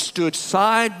white men stood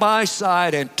side by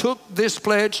side and took this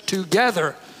pledge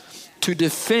together to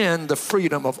defend the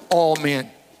freedom of all men.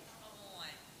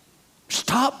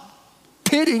 Stop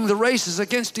pitting the races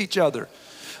against each other.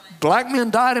 Black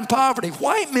men died in poverty.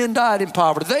 White men died in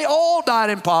poverty. They all died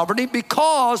in poverty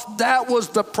because that was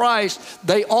the price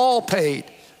they all paid.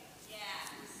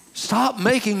 Stop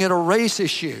making it a race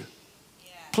issue.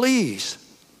 Please.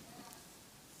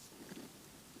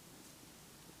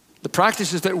 The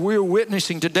practices that we're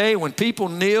witnessing today when people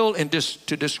kneel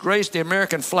to disgrace the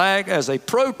American flag as a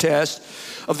protest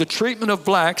of the treatment of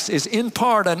blacks is in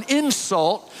part an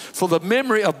insult for the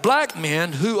memory of black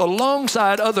men who,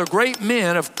 alongside other great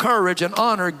men of courage and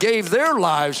honor, gave their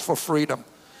lives for freedom.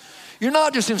 You're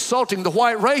not just insulting the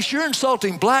white race, you're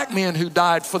insulting black men who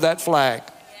died for that flag.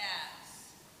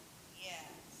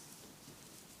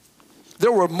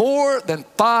 There were more than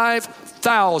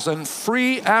 5,000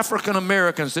 free African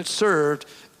Americans that served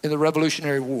in the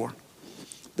Revolutionary War.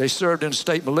 They served in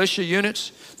state militia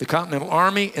units, the Continental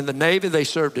Army, in the Navy. They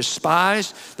served as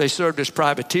spies. They served as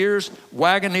privateers,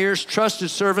 wagoneers,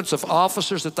 trusted servants of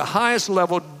officers at the highest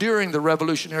level during the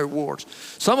Revolutionary Wars.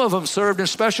 Some of them served in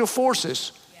special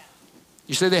forces.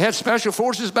 You say they had special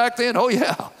forces back then? Oh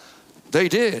yeah, they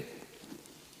did.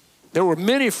 There were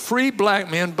many free black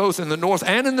men, both in the North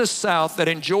and in the South, that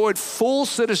enjoyed full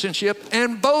citizenship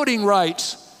and voting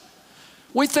rights.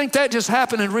 We think that just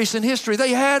happened in recent history.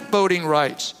 They had voting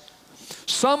rights.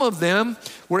 Some of them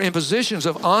were in positions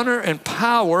of honor and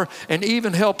power and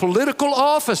even held political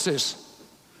offices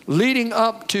leading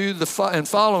up to and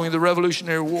following the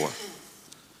Revolutionary War.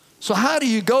 So how do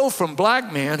you go from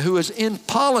black man who is in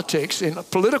politics, in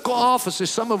political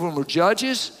offices, some of them were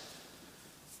judges,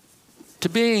 to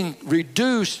being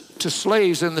reduced to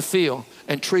slaves in the field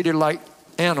and treated like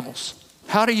animals?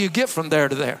 How do you get from there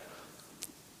to there?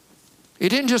 It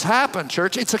didn't just happen,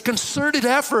 church. It's a concerted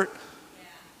effort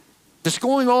that's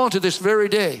going on to this very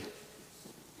day.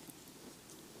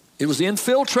 It was the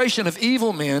infiltration of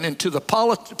evil men into the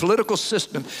political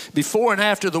system before and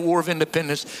after the War of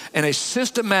Independence and a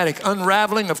systematic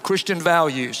unraveling of Christian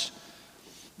values.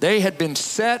 They had been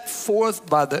set forth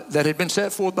by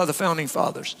the founding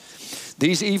fathers.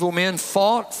 These evil men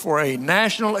fought for a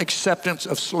national acceptance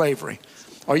of slavery.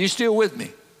 Are you still with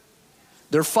me?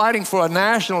 They're fighting for a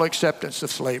national acceptance of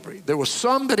slavery. There were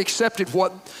some that accepted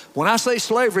when I say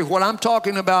slavery, what I'm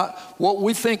talking about, what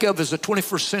we think of as the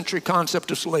 21st century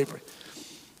concept of slavery.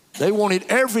 They wanted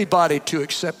everybody to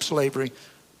accept slavery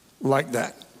like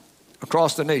that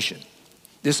across the nation.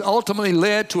 This ultimately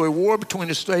led to a war between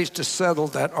the states to settle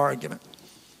that argument.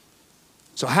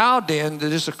 So how then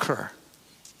did this occur?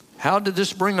 How did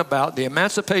this bring about the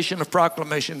Emancipation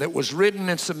Proclamation that was written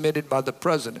and submitted by the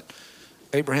President,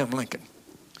 Abraham Lincoln?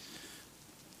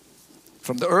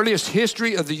 From the earliest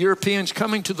history of the Europeans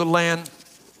coming to the land,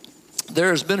 there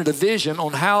has been a division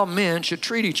on how men should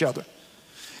treat each other.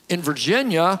 In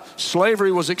Virginia,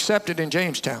 slavery was accepted in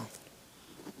Jamestown.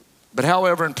 But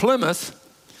however, in Plymouth,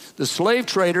 the slave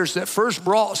traders that first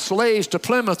brought slaves to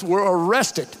Plymouth were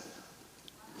arrested.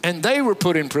 And they were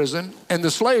put in prison, and the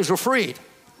slaves were freed.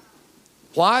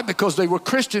 Why? Because they were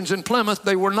Christians in Plymouth.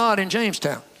 They were not in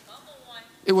Jamestown.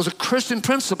 It was a Christian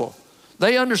principle.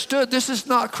 They understood this is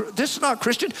not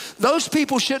Christian. Those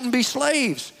people shouldn't be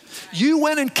slaves. You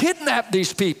went and kidnapped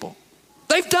these people.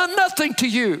 They've done nothing to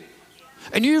you.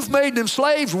 And you've made them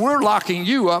slaves. We're locking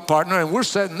you up, partner, and we're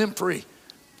setting them free.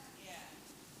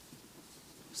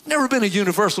 There's never been a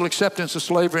universal acceptance of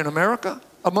slavery in America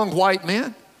among white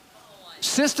men.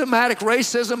 Systematic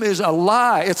racism is a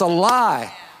lie. It's a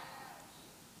lie.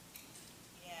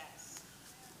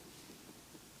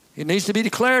 It needs to be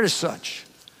declared as such.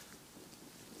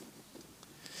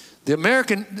 The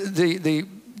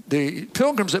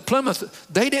Pilgrims at Plymouth,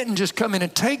 they didn't just come in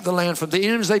and take the land from the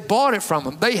Indians, they bought it from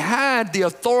them. They had the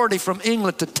authority from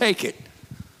England to take it.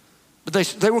 But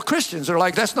they were Christians. They're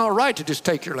like, that's not right to just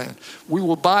take your land. We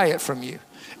will buy it from you.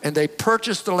 And they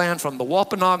purchased the land from the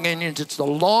Wampanoag Indians. It's the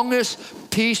longest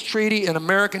peace treaty in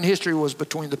American history was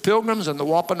between the Pilgrims and the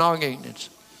Wampanoag Indians.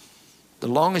 The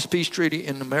longest peace treaty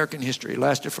in American history. It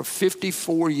lasted for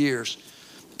 54 years.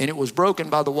 And it was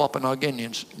broken by the Wampanoag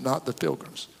Indians, not the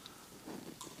Pilgrims.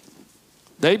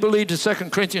 They believed in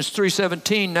 2 Corinthians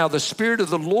 3:17, now the Spirit of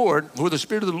the Lord, where the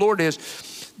Spirit of the Lord is,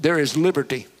 there is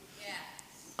liberty. Yes.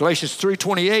 Galatians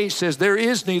 3:28 says, there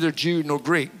is neither Jew nor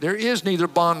Greek. There is neither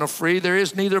bond nor free. There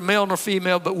is neither male nor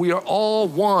female, but we are all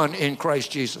one in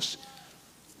Christ Jesus.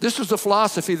 This was the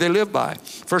philosophy they lived by.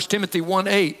 1 Timothy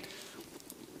 1:8.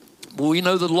 Well, we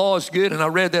know the law is good, and I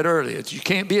read that earlier. You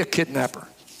can't be a kidnapper.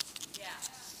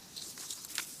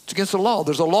 It's against the law.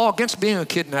 There's a law against being a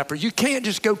kidnapper. You can't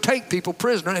just go take people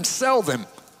prisoner and sell them.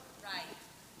 Right.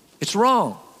 It's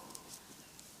wrong.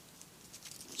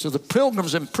 So the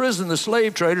Pilgrims imprisoned the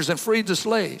slave traders and freed the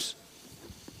slaves.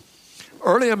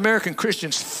 Early American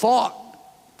Christians fought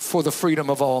for the freedom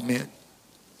of all men.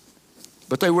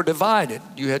 But they were divided.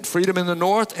 You had freedom in the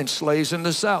north and slaves in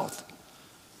the south.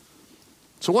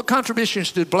 So what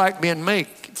contributions did black men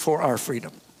make for our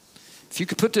freedom? If you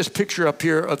could put this picture up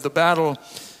here of the battle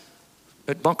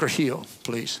at Bunker Hill,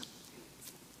 please.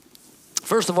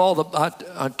 First of all,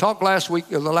 I talked last week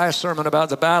in the last sermon about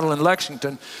the battle in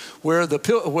Lexington, where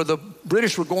the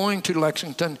British were going to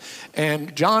Lexington,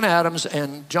 and Samuel Adams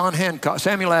and John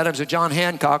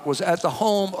Hancock was at the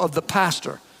home of the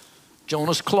pastor,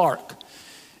 Jonas Clark.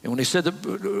 And when they said they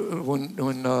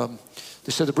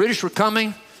said the British were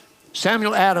coming,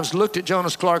 Samuel Adams looked at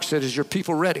Jonas Clark and said, "Is your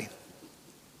people ready?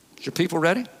 Is your people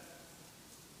ready?"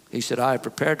 He said, "I have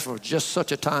prepared for just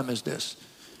such a time as this."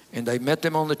 And they met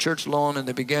them on the church lawn, and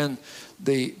they began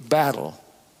the battle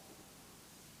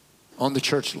on the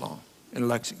church lawn in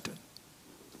Lexington.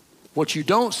 What you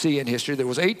don't see in history, there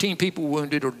was 18 people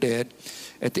wounded or dead.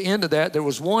 At the end of that, there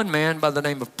was one man by the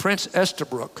name of Prince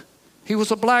Estabrook. He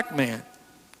was a black man.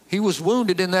 He was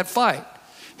wounded in that fight.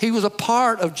 He was a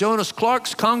part of Jonas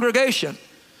Clark's congregation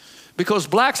because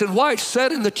blacks and whites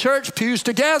sat in the church pews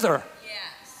together.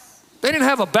 They didn't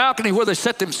have a balcony where they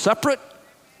set them separate.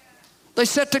 They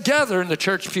sat together in the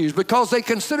church pews because they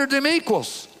considered them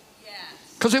equals.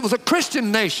 Because it was a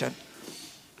Christian nation.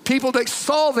 People that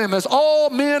saw them as all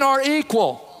men are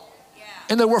equal.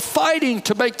 And they were fighting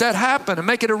to make that happen and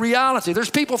make it a reality. There's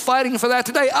people fighting for that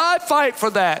today. I fight for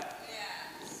that.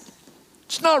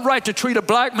 It's not right to treat a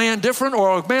black man different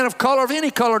or a man of color of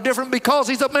any color different because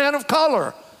he's a man of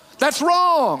color. That's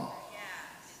wrong.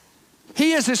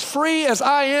 He is as free as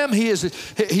I am. He's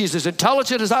as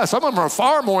intelligent as I am. Some of them are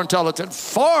far more intelligent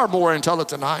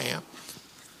than I am.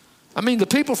 I mean, the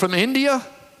people from India,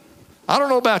 I don't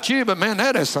know about you, but man,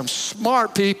 that is some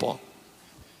smart people,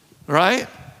 right?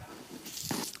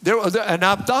 And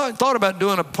I've thought about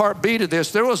doing a part B to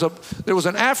this. There was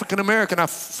an African American,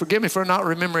 forgive me for not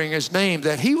remembering his name,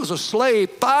 that he was a slave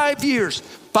 5 years.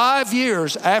 5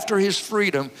 years after his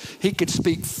freedom, he could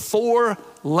speak 4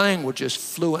 languages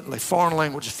fluently, foreign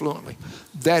languages fluently,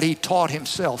 that he taught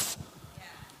himself.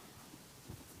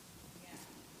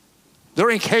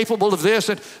 They're incapable of this.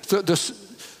 And the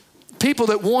people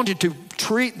that wanted to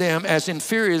treat them as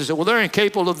inferior, they said, well, they're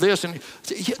incapable of this. And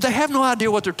they have no idea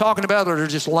what they're talking about, or they're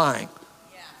just lying.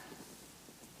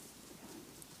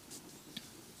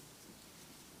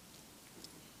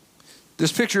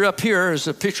 This picture up here is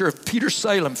a picture of Peter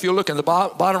Salem. If you look in the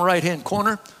bottom right-hand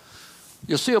corner,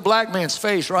 you'll see a black man's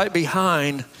face right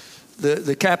behind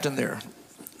the captain there.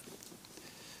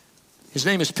 His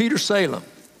name is Peter Salem.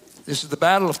 This is the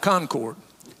Battle of Concord.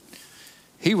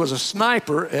 He was a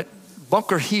sniper at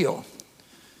Bunker Hill.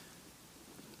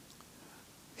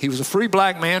 He was a free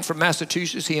black man from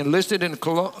Massachusetts. He enlisted in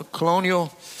the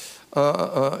colonial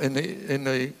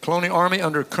army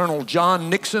under Colonel John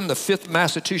Nixon, the 5th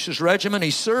Massachusetts Regiment.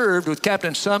 He served with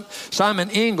Captain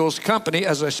Simon Ingalls' company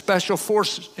as a special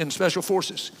forces.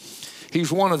 He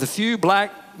was one of the few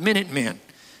black Minutemen.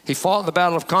 He fought in the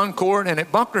Battle of Concord and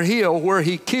at Bunker Hill, where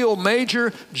he killed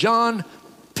Major John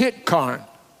Pitcairn.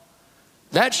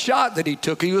 That shot that he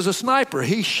took, he was a sniper.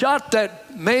 He shot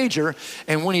that major,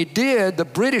 and when he did, the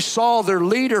British saw their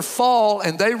leader fall,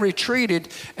 and they retreated,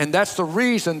 and that's the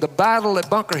reason the battle at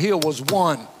Bunker Hill was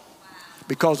won,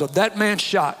 because of that man's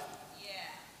shot.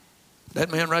 That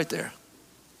man right there,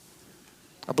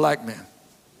 a black man.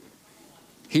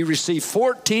 He received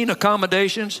 14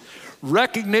 accommodations,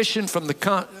 recognition from the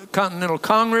Continental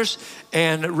Congress,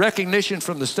 and recognition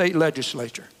from the state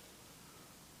legislature.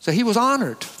 So he was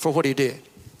honored for what he did.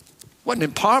 Wasn't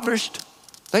impoverished.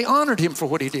 They honored him for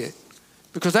what he did,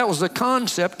 because that was the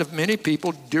concept of many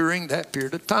people during that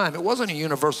period of time. It wasn't a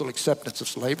universal acceptance of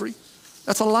slavery.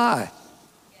 That's a lie.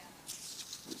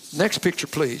 Next picture,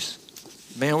 please.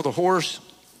 Man with a horse.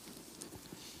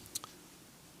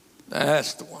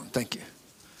 That's the one. Thank you.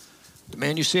 The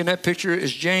man you see in that picture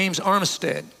is James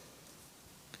Armistead.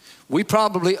 We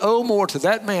probably owe more to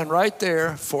that man right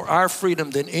there for our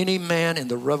freedom than any man in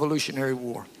the Revolutionary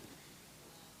War.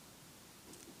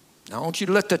 Now, I want you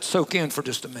to let that soak in for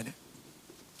just a minute.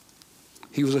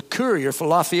 He was a courier for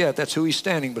Lafayette. That's who he's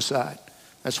standing beside.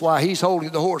 That's why he's holding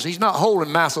the horse. He's not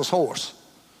holding Massa's horse.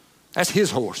 That's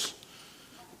his horse.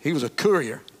 He was a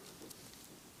courier.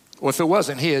 Well, if it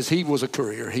wasn't his, he was a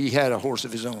courier. He had a horse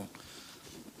of his own.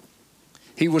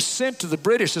 He was sent to the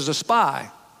British as a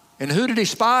spy. And who did he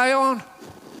spy on?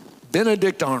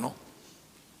 Benedict Arnold.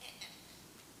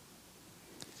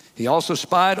 He also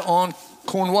spied on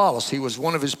Cornwallis. He was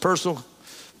one of his personal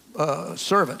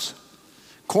servants.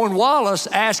 Cornwallis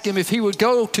asked him if he would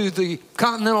go to the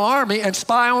Continental Army and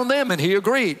spy on them, and he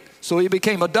agreed. So he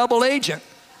became a double agent.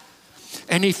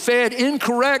 And he fed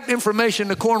incorrect information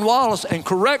to Cornwallis and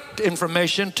correct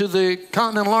information to the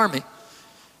Continental Army.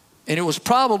 And it was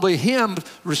probably him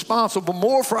responsible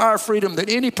more for our freedom than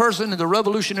any person in the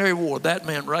Revolutionary War, that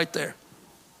man right there.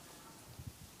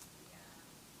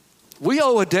 We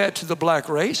owe a debt to the black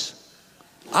race.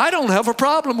 I don't have a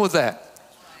problem with that.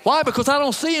 Why? Because I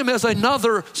don't see him as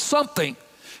another something.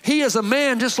 He is a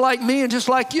man just like me and just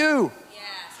like you.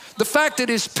 Yes. The fact that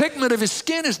his pigment of his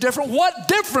skin is different, what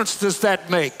difference does that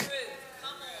make? True.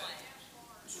 Come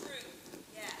on. True.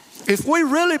 Yes. If we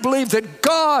really believe that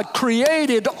God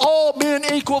created all men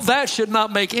equal, that should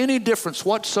not make any difference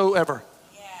whatsoever.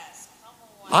 Yes. Come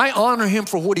on. I honor him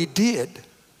for what he did, yes,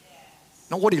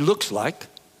 not what he looks like.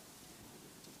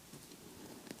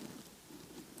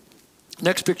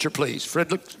 Next picture, please.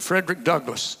 Frederick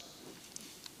Douglass.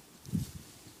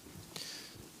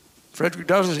 Frederick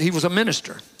Douglass, he was a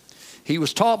minister. He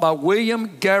was taught by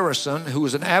William Garrison, who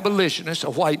was an abolitionist,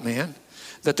 a white man,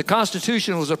 that the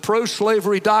Constitution was a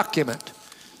pro-slavery document.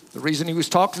 The reason he was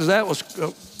taught to that was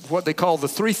what they call the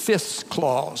 3/5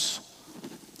 clause,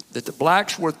 that the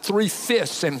blacks were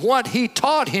 3/5. And what he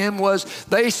taught him was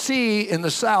they see in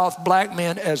the South black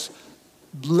men as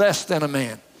less than a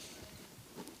man.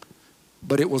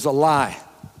 But it was a lie.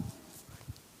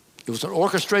 It was an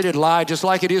orchestrated lie just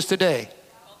like it is today.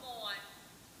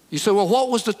 You say, well,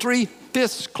 what was the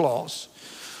 3/5 clause?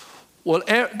 Well,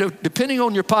 depending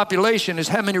on your population is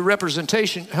how much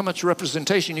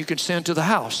representation you can send to the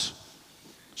House.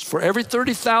 For every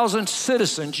 30,000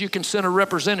 citizens, you can send a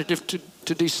representative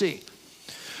to D.C.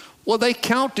 Well, they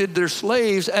counted their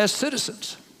slaves as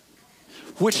citizens,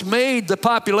 which made the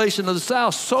population of the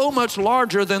South so much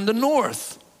larger than the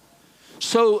North.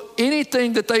 So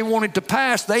anything that they wanted to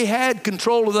pass, they had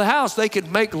control of the House. They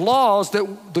could make laws that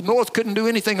the North couldn't do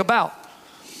anything about.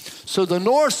 So the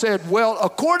North said, well,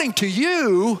 according to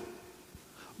you,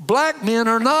 black men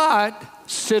are not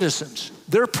citizens.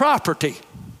 They're property.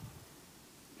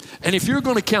 And if you're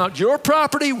going to count your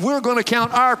property, we're going to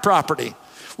count our property.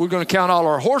 We're going to count all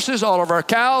our horses, all of our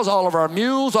cows, all of our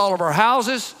mules, all of our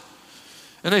houses.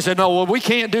 And they said, no, well, we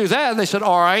can't do that. And they said,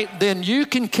 all right, then you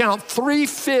can count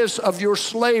 3/5 of your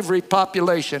slavery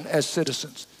population as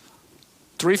citizens.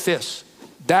 3/5.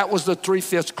 That was the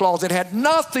 3/5 clause. It had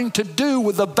nothing to do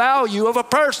with the value of a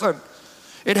person.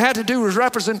 It had to do with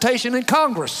representation in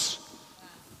Congress.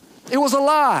 It was a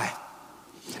lie.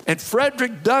 And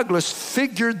Frederick Douglass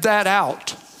figured that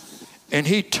out. And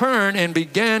he turned and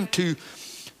began to,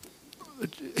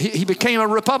 he became a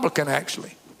Republican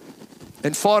actually,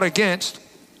 and fought against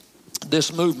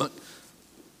this movement.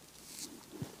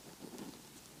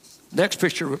 Next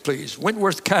picture, please.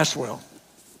 Wentworth Caswell.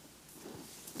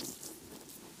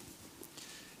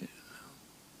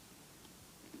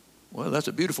 Well, that's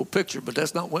a beautiful picture, but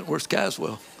that's not Wentworth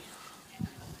Caswell.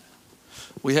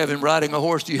 We have him riding a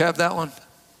horse. Do you have that one?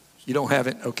 You don't have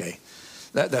it? Okay.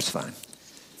 That's fine.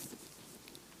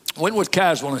 Wentworth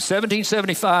Caswell, in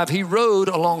 1775, he rode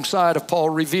alongside of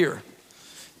Paul Revere.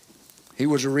 He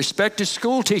was a respected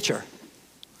school teacher.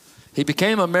 He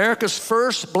became America's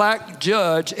first black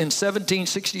judge in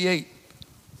 1768.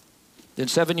 Then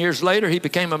 7 years later, he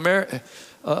became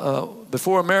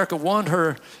before America won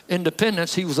her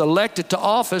independence, he was elected to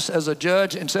office as a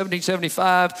judge in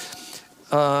 1775.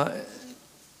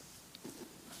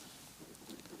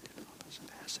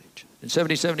 In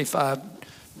 1775,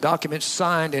 documents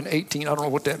signed in 18, I don't know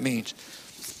what that means.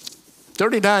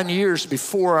 39 years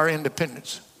before our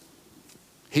independence,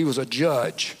 he was a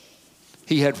judge.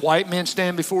 He had white men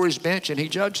stand before his bench and he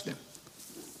judged them.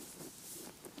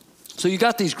 So you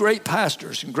got these great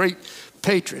pastors and great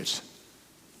patriots.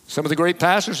 Some of the great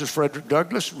pastors are Frederick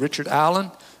Douglass, Richard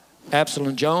Allen,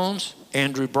 Absalom Jones,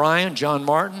 Andrew Bryan, John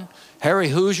Martin, Harry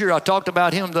Hoosier. I talked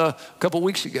about him a couple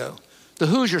weeks ago. The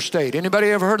Hoosier State.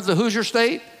 Anybody ever heard of the Hoosier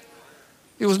State?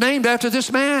 It was named after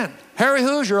this man, Harry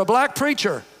Hoosier, a black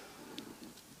preacher.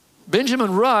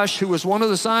 Benjamin Rush, who was one of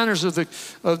the signers of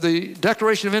the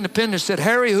Declaration of Independence, said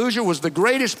Harry Hoosier was the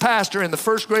greatest pastor in the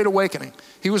First Great Awakening.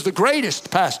 He was the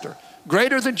greatest pastor,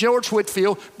 greater than George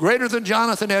Whitefield, greater than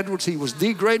Jonathan Edwards. He was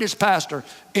the greatest pastor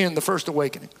in the First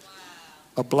Awakening,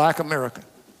 a black American.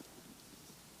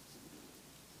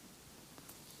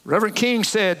 Reverend King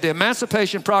said the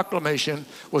Emancipation Proclamation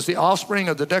was the offspring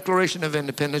of the Declaration of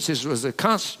Independence. It was a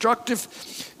constructive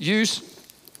use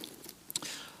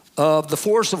of the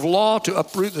force of law to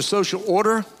uproot the social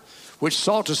order which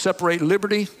sought to separate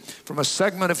liberty from a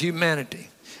segment of humanity.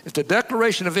 If the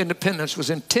Declaration of Independence was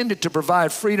intended to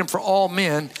provide freedom for all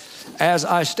men, as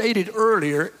I stated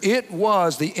earlier, it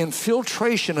was the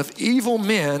infiltration of evil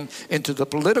men into the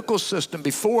political system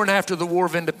before and after the War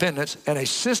of Independence and a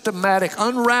systematic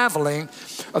unraveling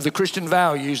of the Christian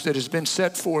values that has been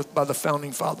set forth by the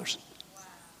Founding Fathers.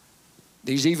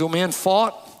 These evil men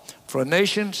fought for a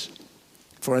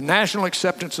national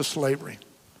acceptance of slavery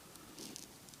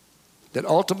that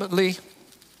ultimately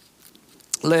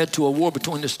led to a war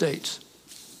between the states.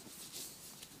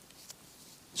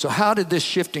 So how did this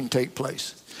shifting take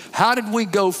place? How did we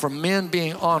go from men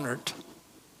being honored,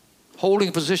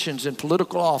 holding positions in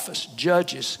political office,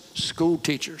 judges, school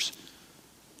teachers,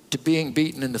 to being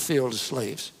beaten in the field as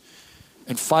slaves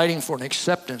and fighting for an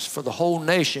acceptance for the whole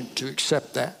nation to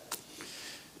accept that?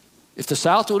 If the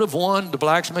South would have won, the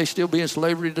blacks may still be in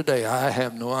slavery today. I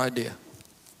have no idea.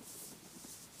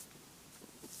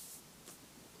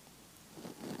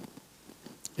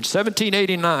 In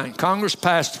 1789, Congress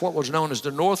passed what was known as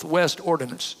the Northwest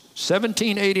Ordinance.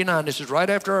 1789, this is right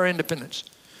after our independence.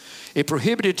 It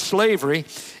prohibited slavery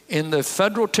in the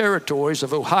federal territories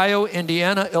of Ohio,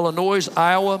 Indiana, Illinois,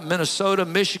 Iowa, Minnesota,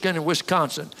 Michigan, and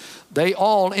Wisconsin. They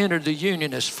all entered the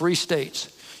Union as free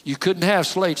states. You couldn't have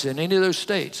slaves in any of those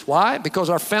states. Why?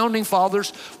 Because our founding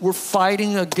fathers were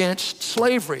fighting against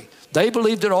slavery. They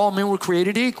believed that all men were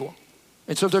created equal.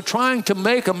 And so they're trying to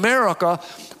make America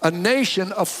a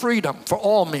nation of freedom for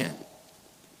all men.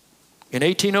 In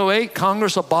 1808,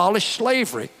 Congress abolished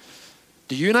slavery.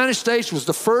 The United States was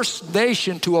the first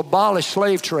nation to abolish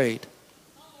slave trade.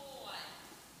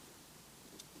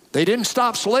 They didn't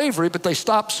stop slavery, but they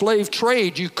stopped slave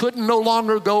trade. You couldn't no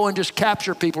longer go and just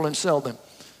capture people and sell them.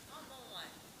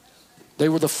 They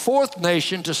were the fourth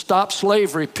nation to stop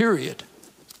slavery, period.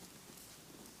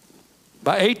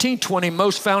 By 1820,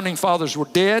 most founding fathers were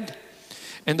dead,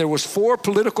 and there was 4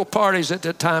 political parties at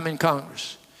that time in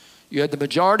Congress. You had the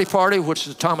majority party, which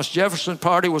the Thomas Jefferson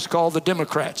party was called the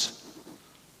Democrats.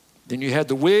 Then you had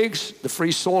the Whigs, the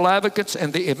Free Soil Advocates,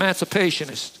 and the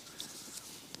Emancipationists.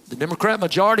 The Democrat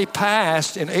majority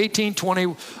passed in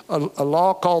 1820 a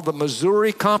law called the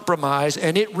Missouri Compromise,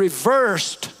 and it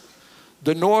reversed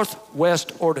the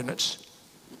Northwest Ordinance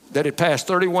that had passed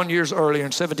 31 years earlier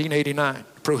in 1789,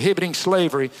 prohibiting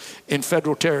slavery in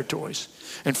federal territories.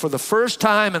 And for the first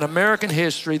time in American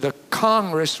history, the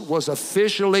Congress was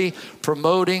officially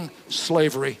promoting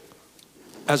slavery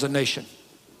as a nation.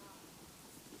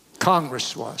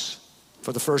 Congress was,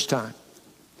 for the first time.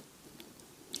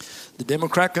 The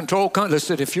Democrat-controlled Congress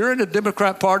said, if you're in the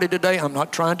Democrat Party today, I'm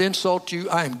not trying to insult you.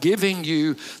 I am giving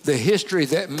you the history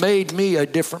that made me a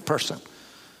different person.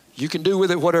 You can do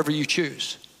with it whatever you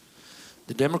choose.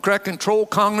 The Democrat-controlled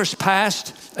Congress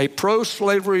passed a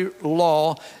pro-slavery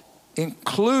law,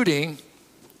 including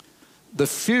the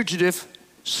Fugitive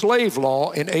Slave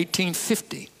Law in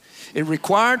 1850. It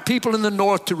required people in the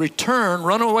North to return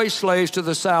runaway slaves to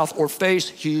the South or face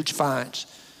huge fines.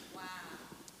 Wow.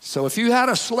 So if you had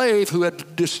a slave who had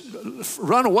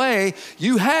run away,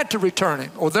 you had to return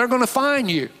him or they're going to fine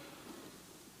you.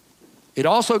 It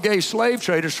also gave slave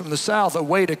traders from the South a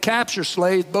way to capture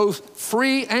slaves, both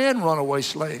free and runaway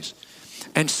slaves,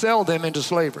 and sell them into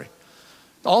slavery.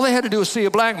 All they had to do was see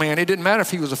a black man. It didn't matter if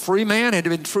he was a free man, had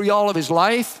been free all of his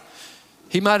life.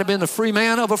 He might have been the free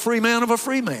man of a free man of a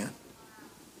free man.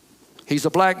 He's a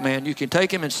black man. You can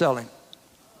take him and sell him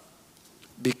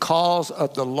because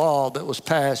of the law that was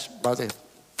passed by the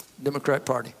Democrat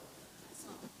Party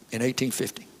in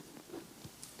 1850.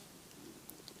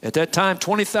 At that time,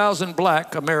 20,000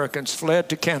 black Americans fled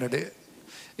to Canada.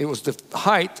 It was the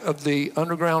height of the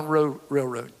Underground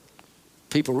Railroad.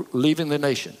 People leaving the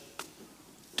nation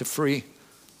to a free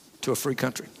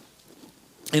country.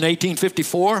 In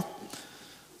 1854,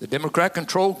 the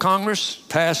Democrat-controlled Congress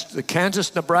passed the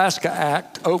Kansas-Nebraska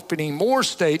Act, opening more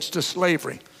states to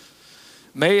slavery.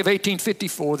 May of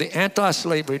 1854, the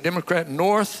anti-slavery Democrats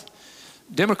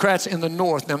in the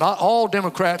North, now not all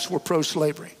Democrats were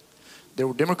pro-slavery. There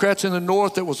were Democrats in the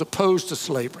North that was opposed to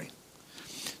slavery.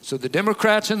 So the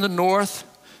Democrats in the North,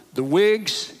 the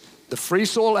Whigs the Free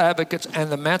Soil Advocates, and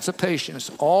the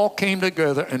Emancipationists all came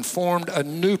together and formed a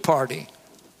new party.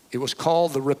 It was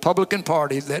called the Republican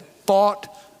Party that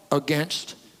fought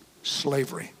against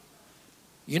slavery.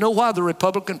 You know why the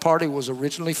Republican Party was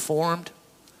originally formed?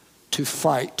 To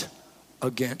fight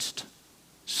against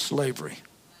slavery.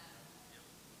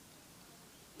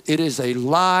 It is a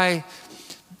lie,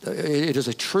 it is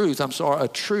a truth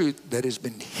that has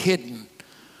been hidden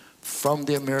from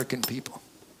the American people.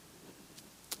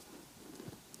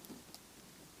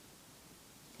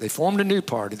 They formed a new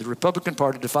party, the Republican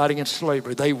Party, to fight against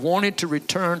slavery. They wanted to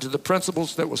return to the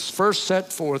principles that was first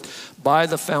set forth by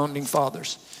the Founding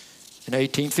Fathers. In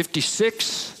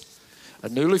 1856, a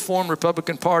newly formed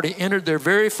Republican Party entered their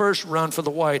very first run for the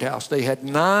White House. They had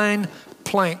 9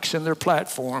 planks in their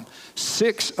platform.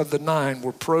 6 of the 9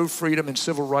 were pro-freedom and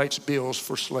civil rights bills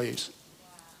for slaves.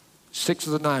 6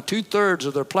 of the 9. 2/3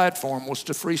 of their platform was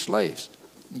to free slaves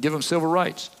and give them civil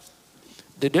rights.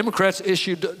 The Democrats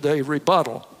issued the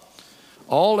rebuttal.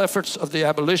 All efforts of the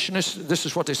abolitionists, this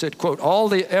is what they said, quote, all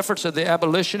the efforts of the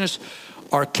abolitionists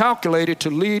are calculated to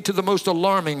lead to the most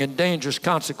alarming and dangerous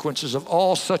consequences of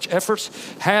all such efforts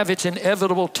have its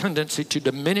inevitable tendency to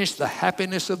diminish the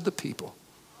happiness of the people.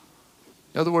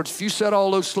 In other words, if you set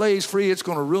all those slaves free, it's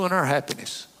going to ruin our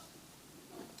happiness.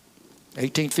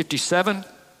 1857,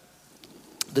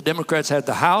 the Democrats had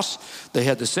the House, they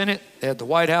had the Senate, they had the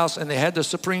White House, and they had the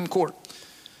Supreme Court.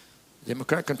 The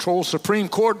Democrat-controlled Supreme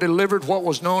Court delivered what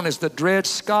was known as the Dred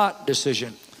Scott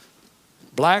decision.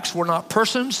 Blacks were not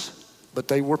persons, but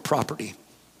they were property.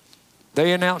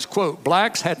 They announced, quote,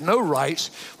 blacks had no rights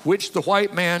which the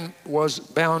white man was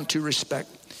bound to respect,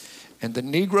 and the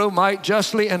Negro might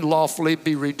justly and lawfully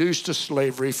be reduced to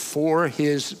slavery for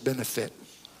his benefit.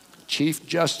 Chief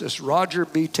Justice Roger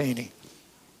B. Taney.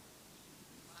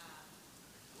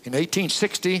 In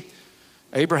 1860,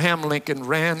 Abraham Lincoln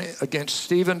ran against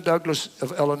Stephen Douglas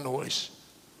of Illinois.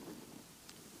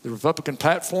 The Republican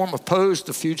platform opposed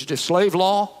the fugitive slave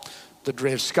law, the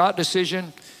Dred Scott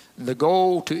decision, and the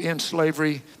goal to end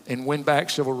slavery and win back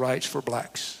civil rights for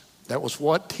blacks. That was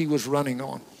what he was running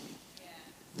on.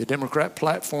 The Democrat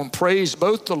platform praised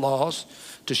both the laws.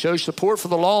 To show support for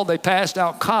the law, they passed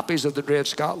out copies of the Dred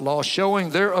Scott law showing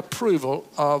their approval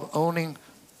of owning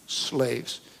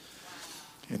slaves.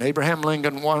 And Abraham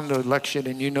Lincoln won the election,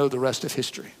 and you know the rest of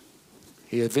history.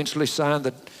 He eventually signed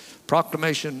the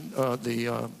proclamation,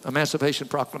 the Emancipation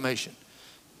Proclamation,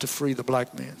 to free the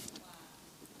black man.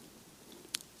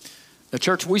 Now,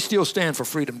 church, we still stand for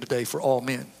freedom today for all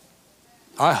men.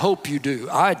 I hope you do.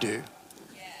 I do.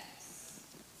 Yes.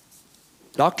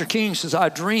 Dr. King says, I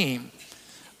dream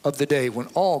of the day when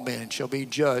all men shall be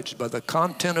judged by the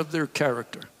content of their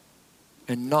character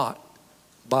and not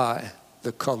by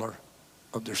the color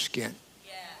of their skin.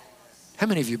 Yes. How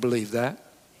many of you believe that?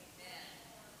 Amen.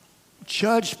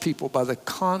 Judge people by the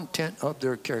content of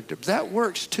their character. That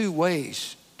works 2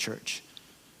 ways, church.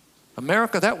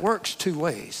 America, that works 2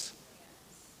 ways.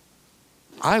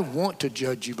 I want to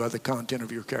judge you by the content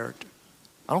of your character.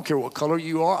 I don't care what color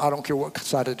you are. I don't care what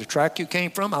side of the track you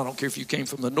came from. I don't care if you came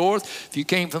from the north, if you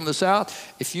came from the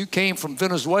south, if you came from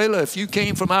Venezuela, if you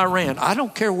came from Iran. I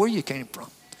don't care where you came from.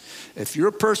 If you're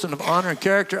a person of honor and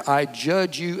character, I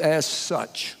judge you as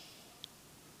such.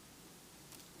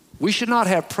 We should not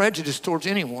have prejudice towards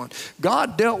anyone.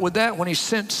 God dealt with that when he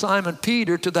sent Simon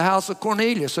Peter to the house of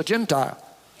Cornelius, a Gentile.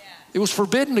 Yeah. It was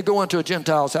forbidden to go into a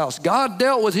Gentile's house. God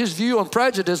dealt with his view on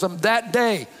prejudice that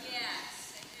day.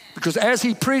 Yes. Because as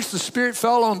he preached, the Spirit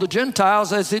fell on the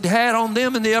Gentiles as it had on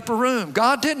them in the upper room.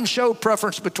 God didn't show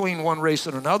preference between one race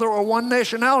and another or one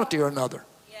nationality or another.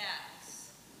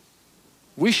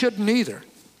 We shouldn't either.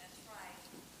 That's right.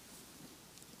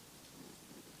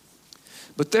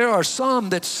 But there are some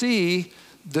that see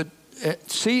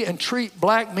and treat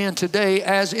black men today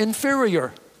as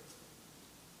inferior.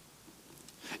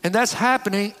 And that's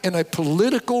happening in a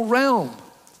political realm.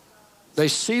 They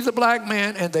see the black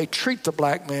man and they treat the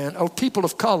black man or people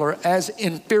of color as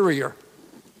inferior.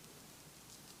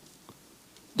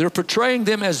 They're portraying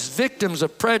them as victims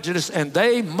of prejudice, and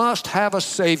they must have a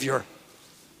savior.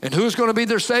 And who's going to be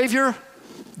their savior?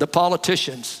 The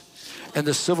politicians and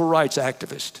the civil rights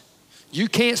activists. You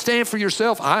can't stand for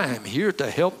yourself. I am here to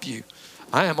help you.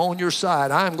 I am on your side.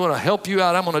 I am going to help you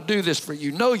out. I'm going to do this for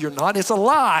you. No, you're not. It's a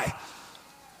lie.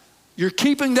 You're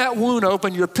keeping that wound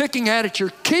open. You're picking at it.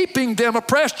 You're keeping them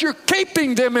oppressed. You're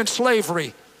keeping them in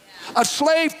slavery. A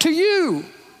slave to you.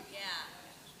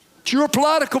 To your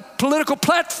political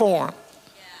platform.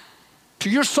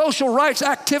 To your social rights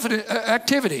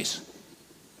activities.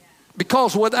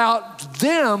 Because without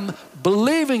them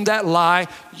believing that lie,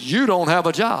 you don't have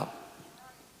a job.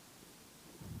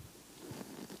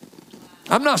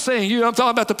 I'm not saying you, I'm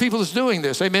talking about the people that's doing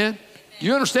this. Amen?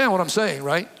 You understand what I'm saying,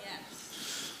 right?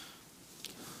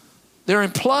 They're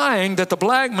implying that the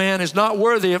black man is not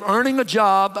worthy of earning a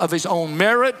job of his own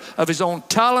merit, of his own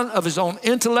talent, of his own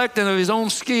intellect, and of his own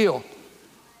skill.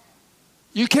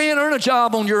 You can't earn a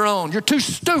job on your own. You're too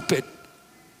stupid.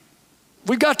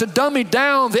 We've got to dummy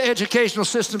down the educational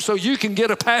system so you can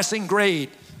get a passing grade.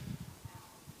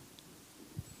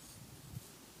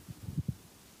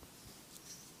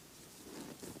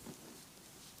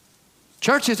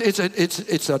 Church,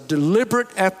 it's a deliberate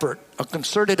effort, a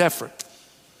concerted effort.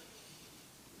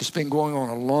 It's been going on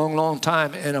a long, long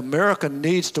time, and America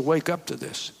needs to wake up to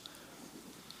this.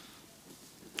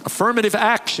 Affirmative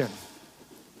action.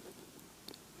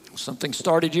 Something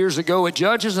started years ago. It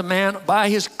judges a man by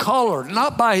his color,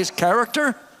 not by his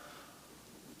character.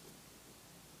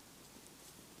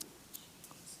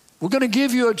 We're going to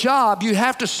give you a job. You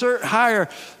have to hire a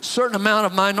certain amount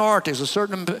of minorities,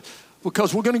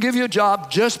 because we're going to give you a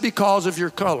job just because of your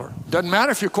color. Doesn't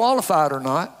matter if you're qualified or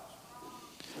not.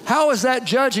 How is that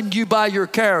judging you by your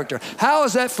character? How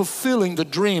is that fulfilling the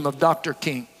dream of Dr.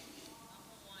 King?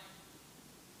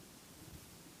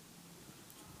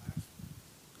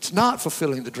 It's not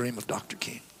fulfilling the dream of Dr.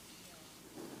 King.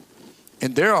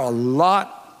 And there are a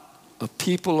lot of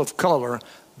people of color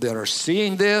that are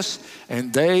seeing this,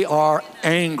 and they are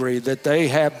angry that they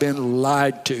have been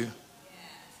lied to.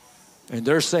 And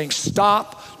they're saying,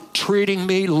 stop treating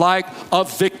me like a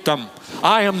victim.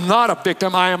 I am not a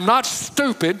victim. I am not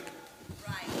stupid.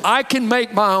 I can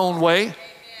make my own way.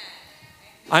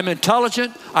 I'm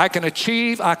intelligent. I can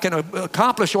achieve. I can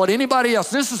accomplish what anybody else.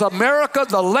 This is America,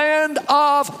 the land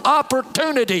of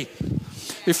opportunity.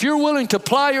 If you're willing to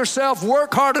apply yourself,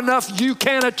 work hard enough, you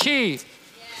can achieve.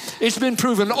 It's been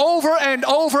proven over and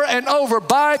over and over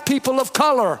by people of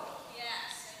color.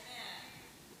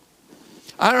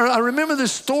 I remember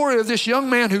this story of this young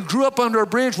man who grew up under a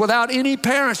bridge without any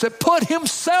parents, that put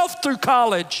himself through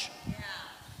college.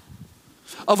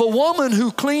 Of a woman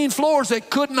who cleaned floors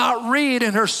that could not read,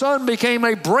 and her son became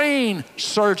a brain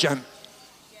surgeon.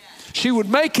 She would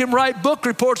make him write book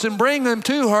reports and bring them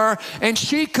to her, and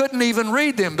she couldn't even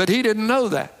read them, but he didn't know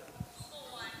that.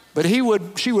 But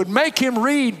she would make him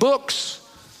read books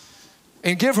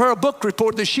and give her a book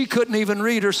report that she couldn't even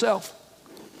read herself.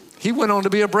 He went on to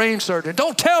be a brain surgeon.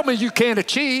 Don't tell me you can't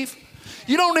achieve.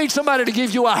 You don't need somebody to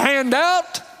give you a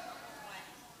handout.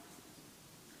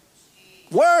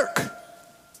 Work.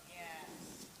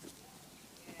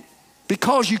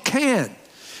 Because you can.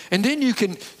 And then you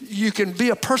can be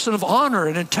a person of honor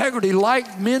and integrity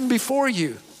like men before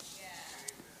you.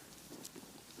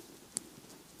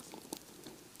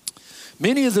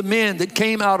 Many of the men that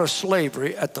came out of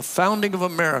slavery at the founding of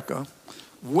America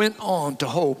went on to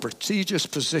hold prestigious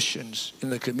positions in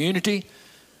the community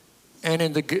and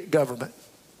in the government.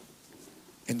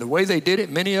 And the way they did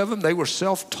it, many of them, they were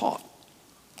self-taught.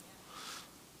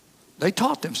 They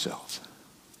taught themselves.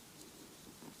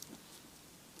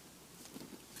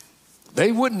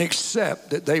 They wouldn't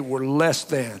accept that they were less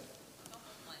than.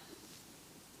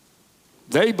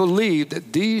 They believed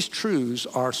that these truths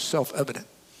are self-evident,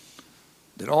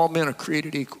 that all men are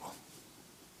created equal,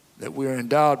 that we are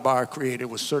endowed by our Creator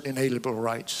with certain inalienable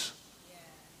rights.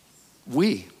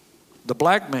 We, the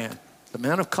black man, the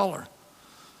man of color,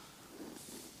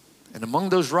 and among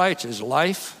those rights is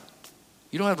life.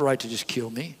 You don't have the right to just kill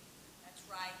me. That's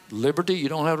right. Liberty, you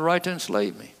don't have the right to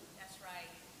enslave me. That's right.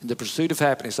 In the pursuit of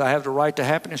happiness, I have the right to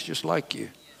happiness just like you.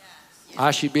 Yes. I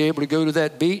should be able to go to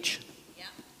that beach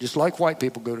just like white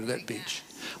people go to that beach.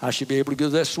 I should be able to go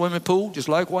to that swimming pool just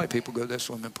like white people go to that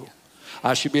swimming pool.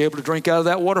 I should be able to drink out of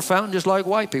that water fountain just like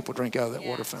white people drink out of that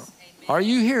water fountain. Amen. Are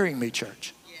you hearing me,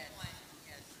 church? Yes.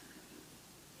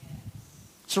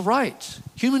 It's a right.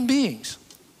 Human beings.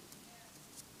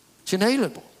 It's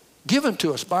inalienable. Given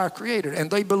to us by our Creator. And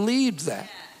they believed that.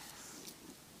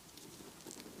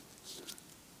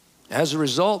 As a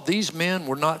result, these men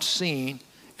were not seen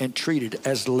and treated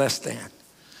as less than.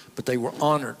 But they were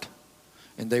honored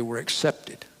and they were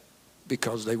accepted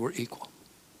because they were equal.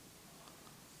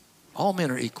 All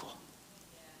men are equal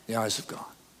in the eyes of God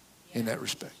in that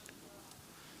respect.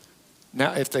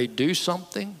 Now, if they do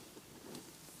something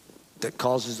that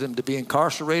causes them to be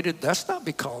incarcerated, that's not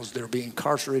because they're being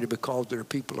incarcerated because they're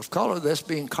people of color. That's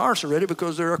being incarcerated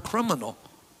because they're a criminal.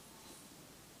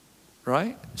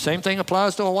 Right? Same thing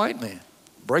applies to a white man.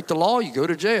 Break the law, you go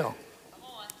to jail.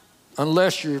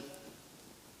 Unless you're...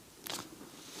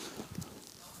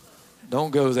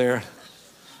 Don't go there.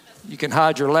 You can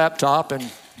hide your laptop and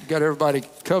you got everybody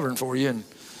covering for you and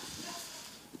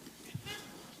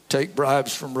take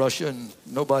bribes from Russia and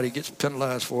nobody gets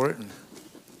penalized for it. And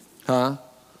Huh?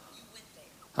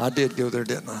 I did go there,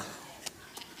 didn't I?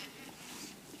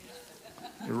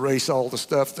 Erase all the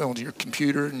stuff onto your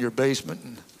computer in your basement.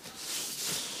 And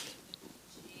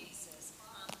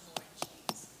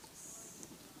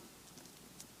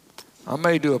I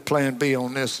may do a plan B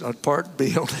on this, a part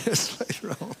B on this later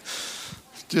on,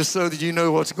 just so that you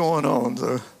know what's going on.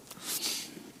 So,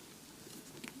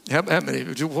 how many?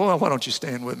 Well, why don't you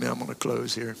stand with me? I'm going to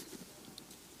close here.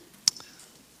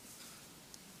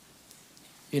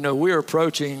 You know, we're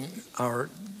approaching our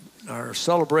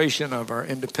celebration of our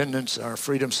independence, our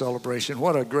freedom celebration.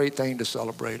 What a great thing to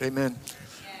celebrate. Amen.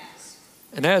 Yes.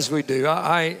 And as we do,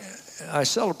 I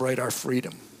celebrate our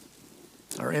freedom,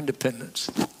 our independence,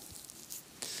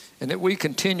 and that we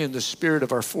continue in the spirit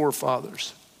of our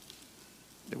forefathers,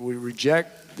 that we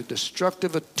reject the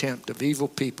destructive attempt of evil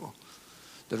people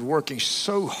that are working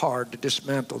so hard to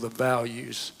dismantle the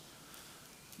values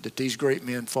that these great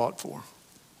men fought for.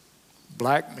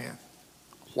 Black men,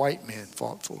 white men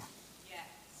fought for.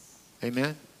 Yes.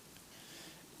 Amen.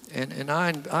 And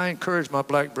I encourage my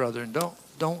black brethren,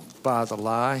 don't buy the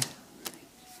lie.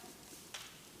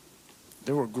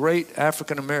 There were great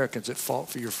African Americans that fought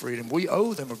for your freedom. We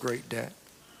owe them a great debt.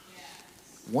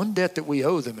 One debt that we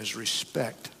owe them is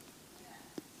respect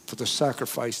for the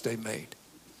sacrifice they made,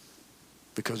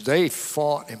 because they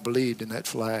fought and believed in that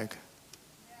flag.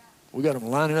 We got them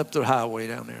lining up the highway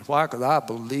down there. Why? Because I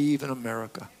believe in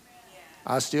America.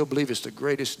 I still believe it's the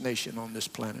greatest nation on this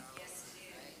planet.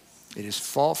 It has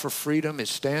fought for freedom. It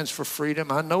stands for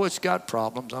freedom. I know it's got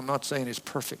problems. I'm not saying it's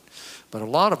perfect. But a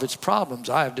lot of its problems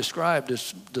I have described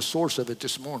as the source of it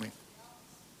this morning.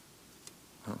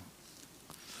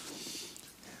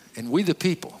 And we the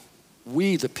people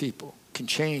can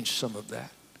change some of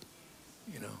that.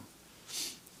 You know,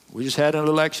 we just had an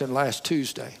election last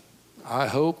Tuesday. I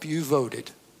hope you voted.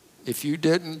 If you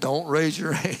didn't, don't raise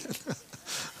your hand.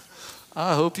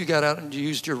 I hope you got out and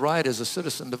used your right as a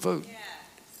citizen to vote. Yeah.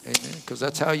 Amen. Because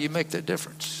that's how you make that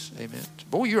difference. Amen.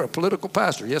 Boy, you're a political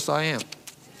pastor. Yes, I am.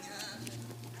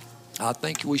 I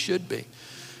think we should be.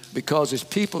 Because it's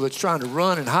people that's trying to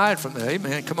run and hide from that.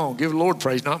 Amen. Come on, give the Lord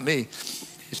praise, not me.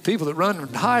 It's people that run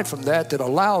and hide from that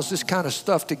allows this kind of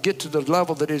stuff to get to the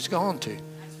level that it's gone to.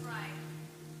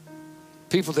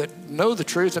 People that know the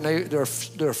truth and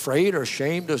they're afraid or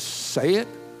ashamed to say it.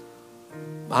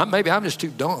 Maybe I'm just too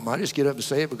dumb. I just get up and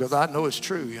say it because I know it's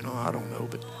true. You know, I don't know,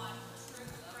 but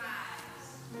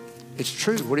it's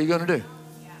true. What are you going to do?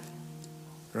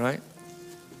 Right?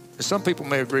 And some people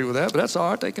may agree with that, but that's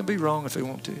all right. They can be wrong if they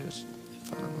want to. That's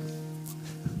fine.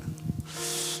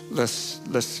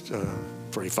 Let's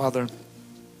pray. Father,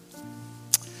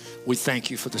 we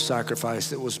thank you for the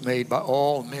sacrifice that was made by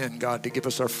all men, God, to give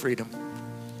us our freedom.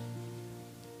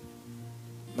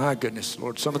 My goodness,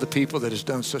 Lord, some of the people that has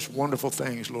done such wonderful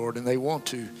things, Lord, and they want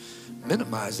to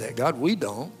minimize that. God, we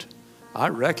don't. I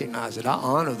recognize it. I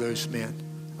honor those men.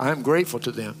 I am grateful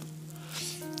to them.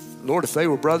 Lord, if they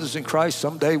were brothers in Christ,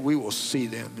 someday we will see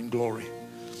them in glory.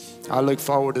 I look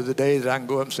forward to the day that I can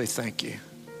go up and say thank you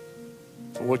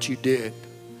for what you did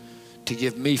to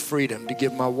give me freedom, to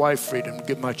give my wife freedom, to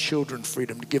give my children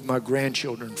freedom, to give my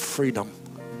grandchildren freedom.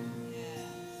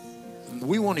 And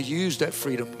we want to use that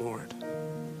freedom, Lord,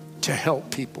 to help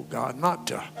people, God, not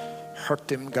to hurt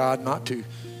them, God, not to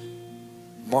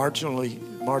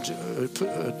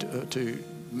to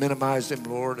minimize them,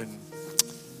 Lord, and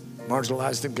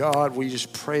marginalize them. God, we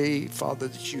just pray, Father,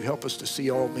 that you help us to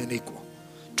see all men equal.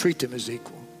 Treat them as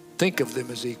equal. Think of them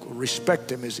as equal. Respect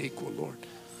them as equal, Lord.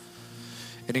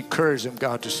 And encourage them,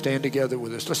 God, to stand together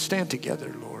with us. Let's stand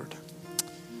together, Lord.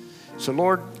 So,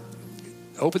 Lord,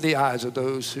 open the eyes of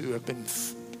those who have been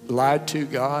lied to,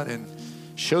 God, and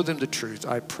show them the truth,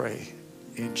 I pray,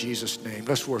 in Jesus' name.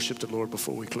 Let's worship the Lord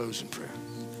before we close in prayer.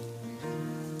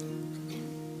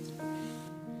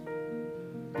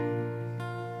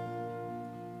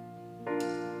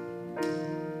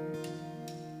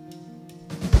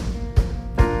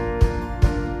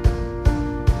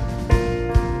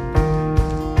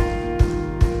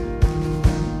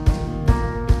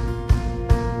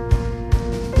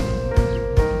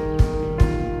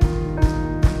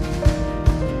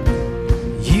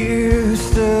 You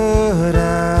stood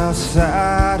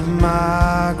outside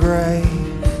my grave,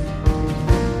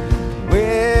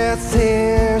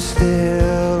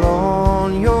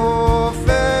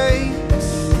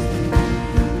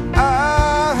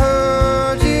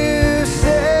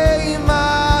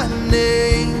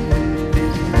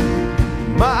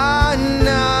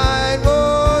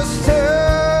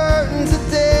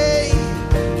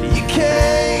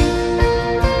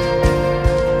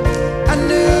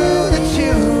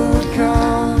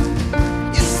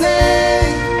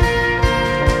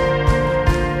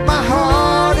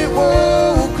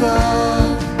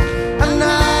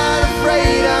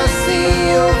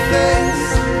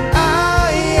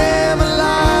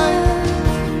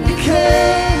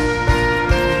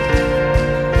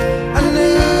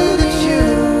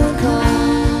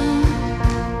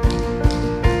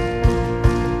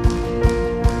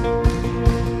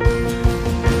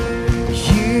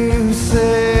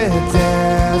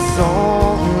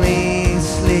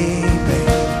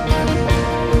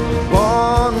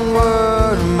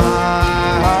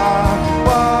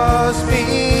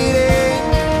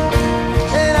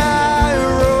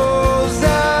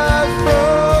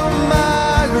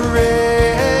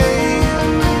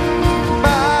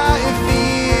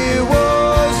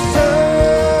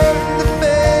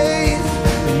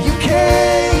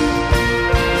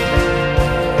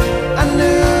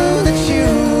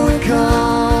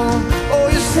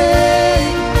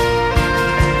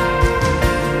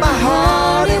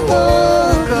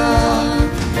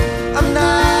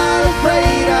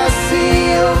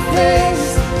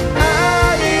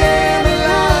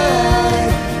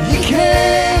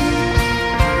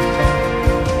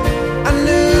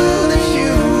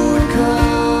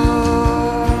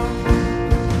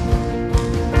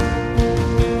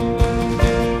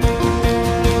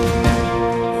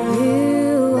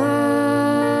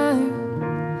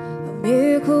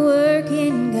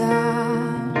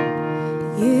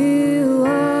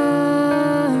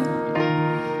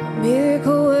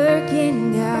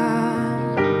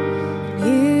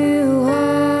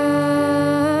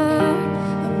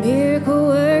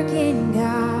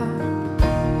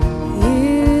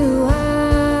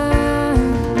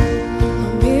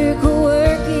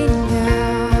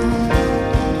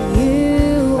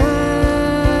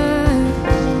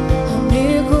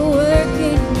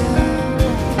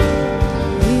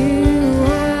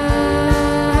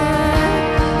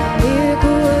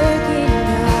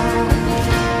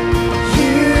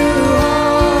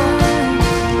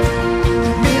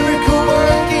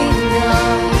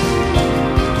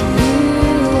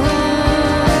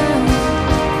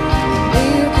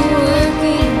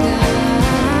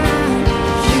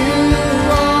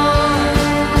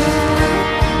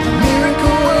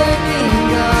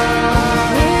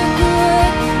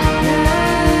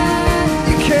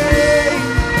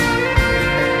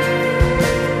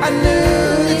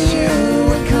 knew that you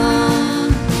would come.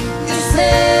 You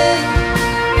said,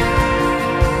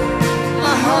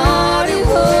 my heart it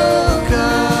woke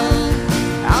up.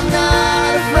 I'm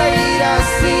not afraid, I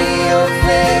see your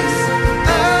face.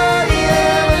 Oh,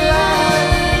 you're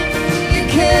alive, you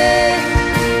care.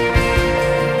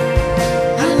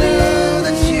 I knew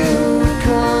that you would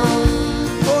come.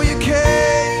 Oh, you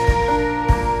came.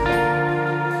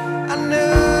 I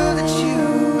knew that you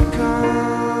would come.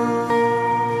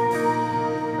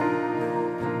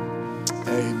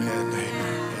 Amen, amen,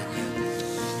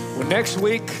 amen. Well, next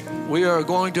week, we are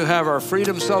going to have our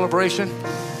freedom celebration.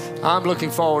 I'm looking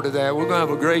forward to that. We're going to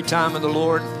have a great time in the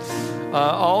Lord.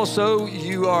 Also,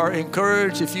 you are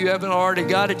encouraged, if you haven't already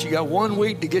got it, you got 1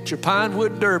 week to get your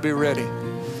Pinewood Derby ready.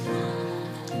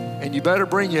 And you better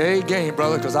bring your A game,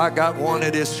 brother, because I got one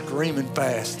that is screaming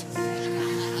fast.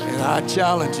 And I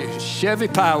challenge you, Chevy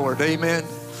powered, amen.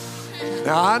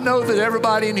 Now, I know that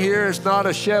everybody in here is not a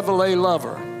Chevrolet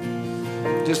lover,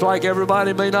 just like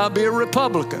everybody may not be a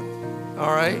Republican,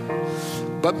 all right?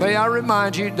 But may I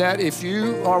remind you that if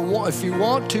you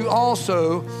want to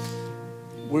also,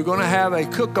 we're going to have a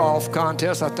cook-off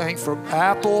contest, I think, for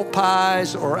apple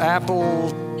pies or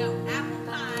apple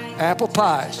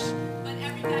pies. But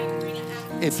everybody can bring an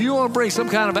apple. If you want to bring some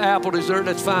kind of apple dessert,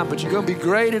 that's fine, but you're going to be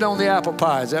graded on the apple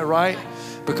pie. Is that right?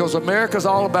 Because America's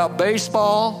all about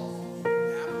baseball,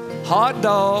 hot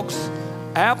dogs,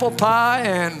 apple pie,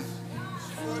 and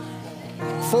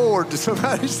Ford,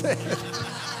 somebody said.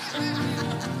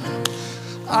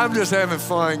 I'm just having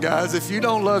fun, guys. If you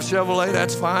don't love Chevrolet,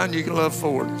 that's fine. You can love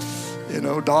Ford,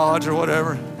 Dodge or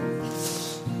whatever.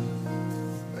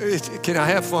 Can I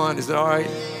have fun? Is that all right?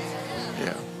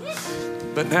 Yeah.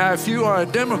 But now, if you are a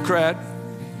Democrat,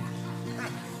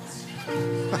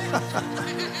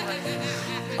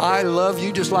 I love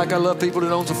you just like I love people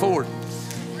that owns a Ford.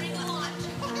 Bring a lawn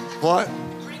chair. What?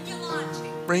 Bring your lawn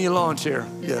chair. Bring your lawn chair.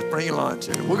 Yes, bring your lawn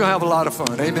chair. We're going to have a lot of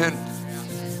fun. Amen.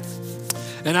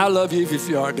 And I love you if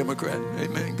you are a Democrat.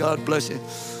 Amen. God bless you.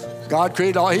 God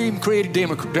created all. He even created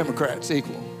Democrats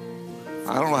equal.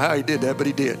 I don't know how he did that, but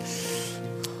he did.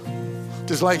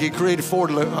 Just like he created Ford.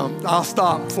 I'll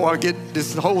stop before I get,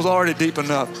 this hole's already deep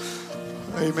enough.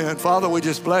 Amen. Father, we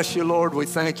just bless you, Lord. We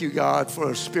thank you, God,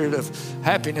 for a spirit of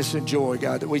happiness and joy,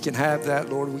 God, that we can have that,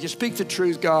 Lord. We can speak the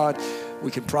truth, God. We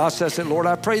can process it, Lord.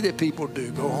 I pray that people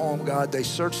do go home, God. They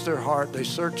search their heart. They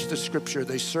search the scripture.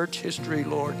 They search history,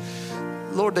 Lord.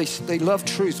 Lord, they love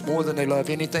truth more than they love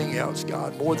anything else,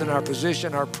 God, more than our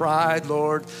position, our pride,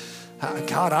 Lord.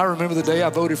 God, I remember the day I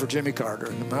voted for Jimmy Carter,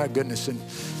 and my goodness, and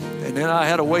then I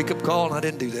had a wake-up call, and I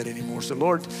didn't do that anymore. So,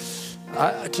 Lord,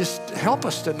 just help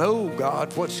us to know,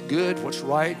 God, what's good, what's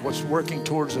right, what's working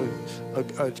towards a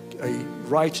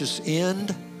righteous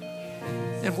end,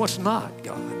 and what's not,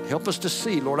 God. Help us to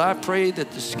see. Lord, I pray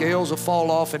that the scales will fall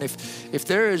off, and if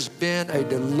there has been a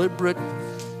deliberate,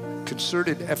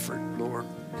 concerted effort, Lord,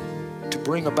 to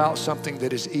bring about something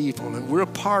that is evil, and we're a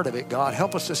part of it, God,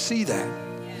 help us to see that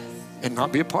and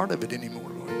not be a part of it anymore,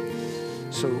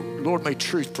 Lord. So, Lord, may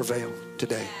truth prevail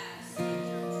today.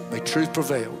 May truth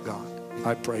prevail, God,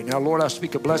 I pray. Now, Lord, I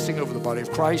speak a blessing over the body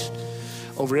of Christ,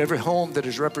 over every home that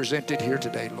is represented here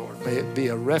today, Lord. May it be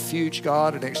a refuge,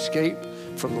 God, an escape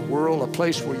from the world, a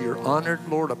place where you're honored,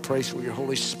 Lord, a place where your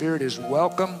Holy Spirit is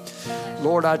welcome.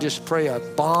 Lord, I just pray a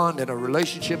bond and a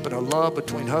relationship and a love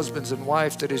between husbands and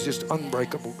wives that is just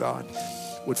unbreakable, God,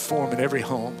 would form in every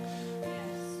home.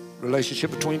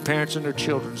 Relationship between parents and their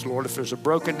children, Lord. If there's a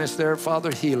brokenness there,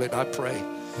 Father, heal it, I pray.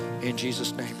 In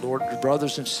Jesus' name, Lord,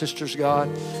 brothers and sisters, God,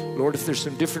 Lord, if there's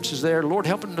some differences there, Lord,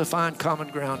 help them to find common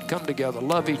ground, come together,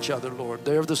 love each other, Lord.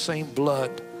 They're the same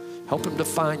blood. Help them to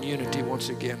find unity once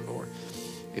again, Lord.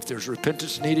 If there's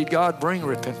repentance needed, God, bring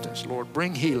repentance, Lord.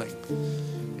 Bring healing.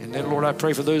 And then, Lord, I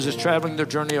pray for those that's traveling their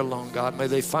journey alone, God. May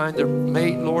they find their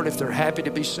mate, Lord. If they're happy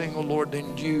to be single, Lord,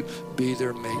 then you be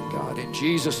their mate, God. In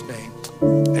Jesus' name,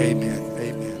 amen,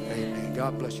 amen, amen.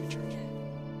 God bless you, church.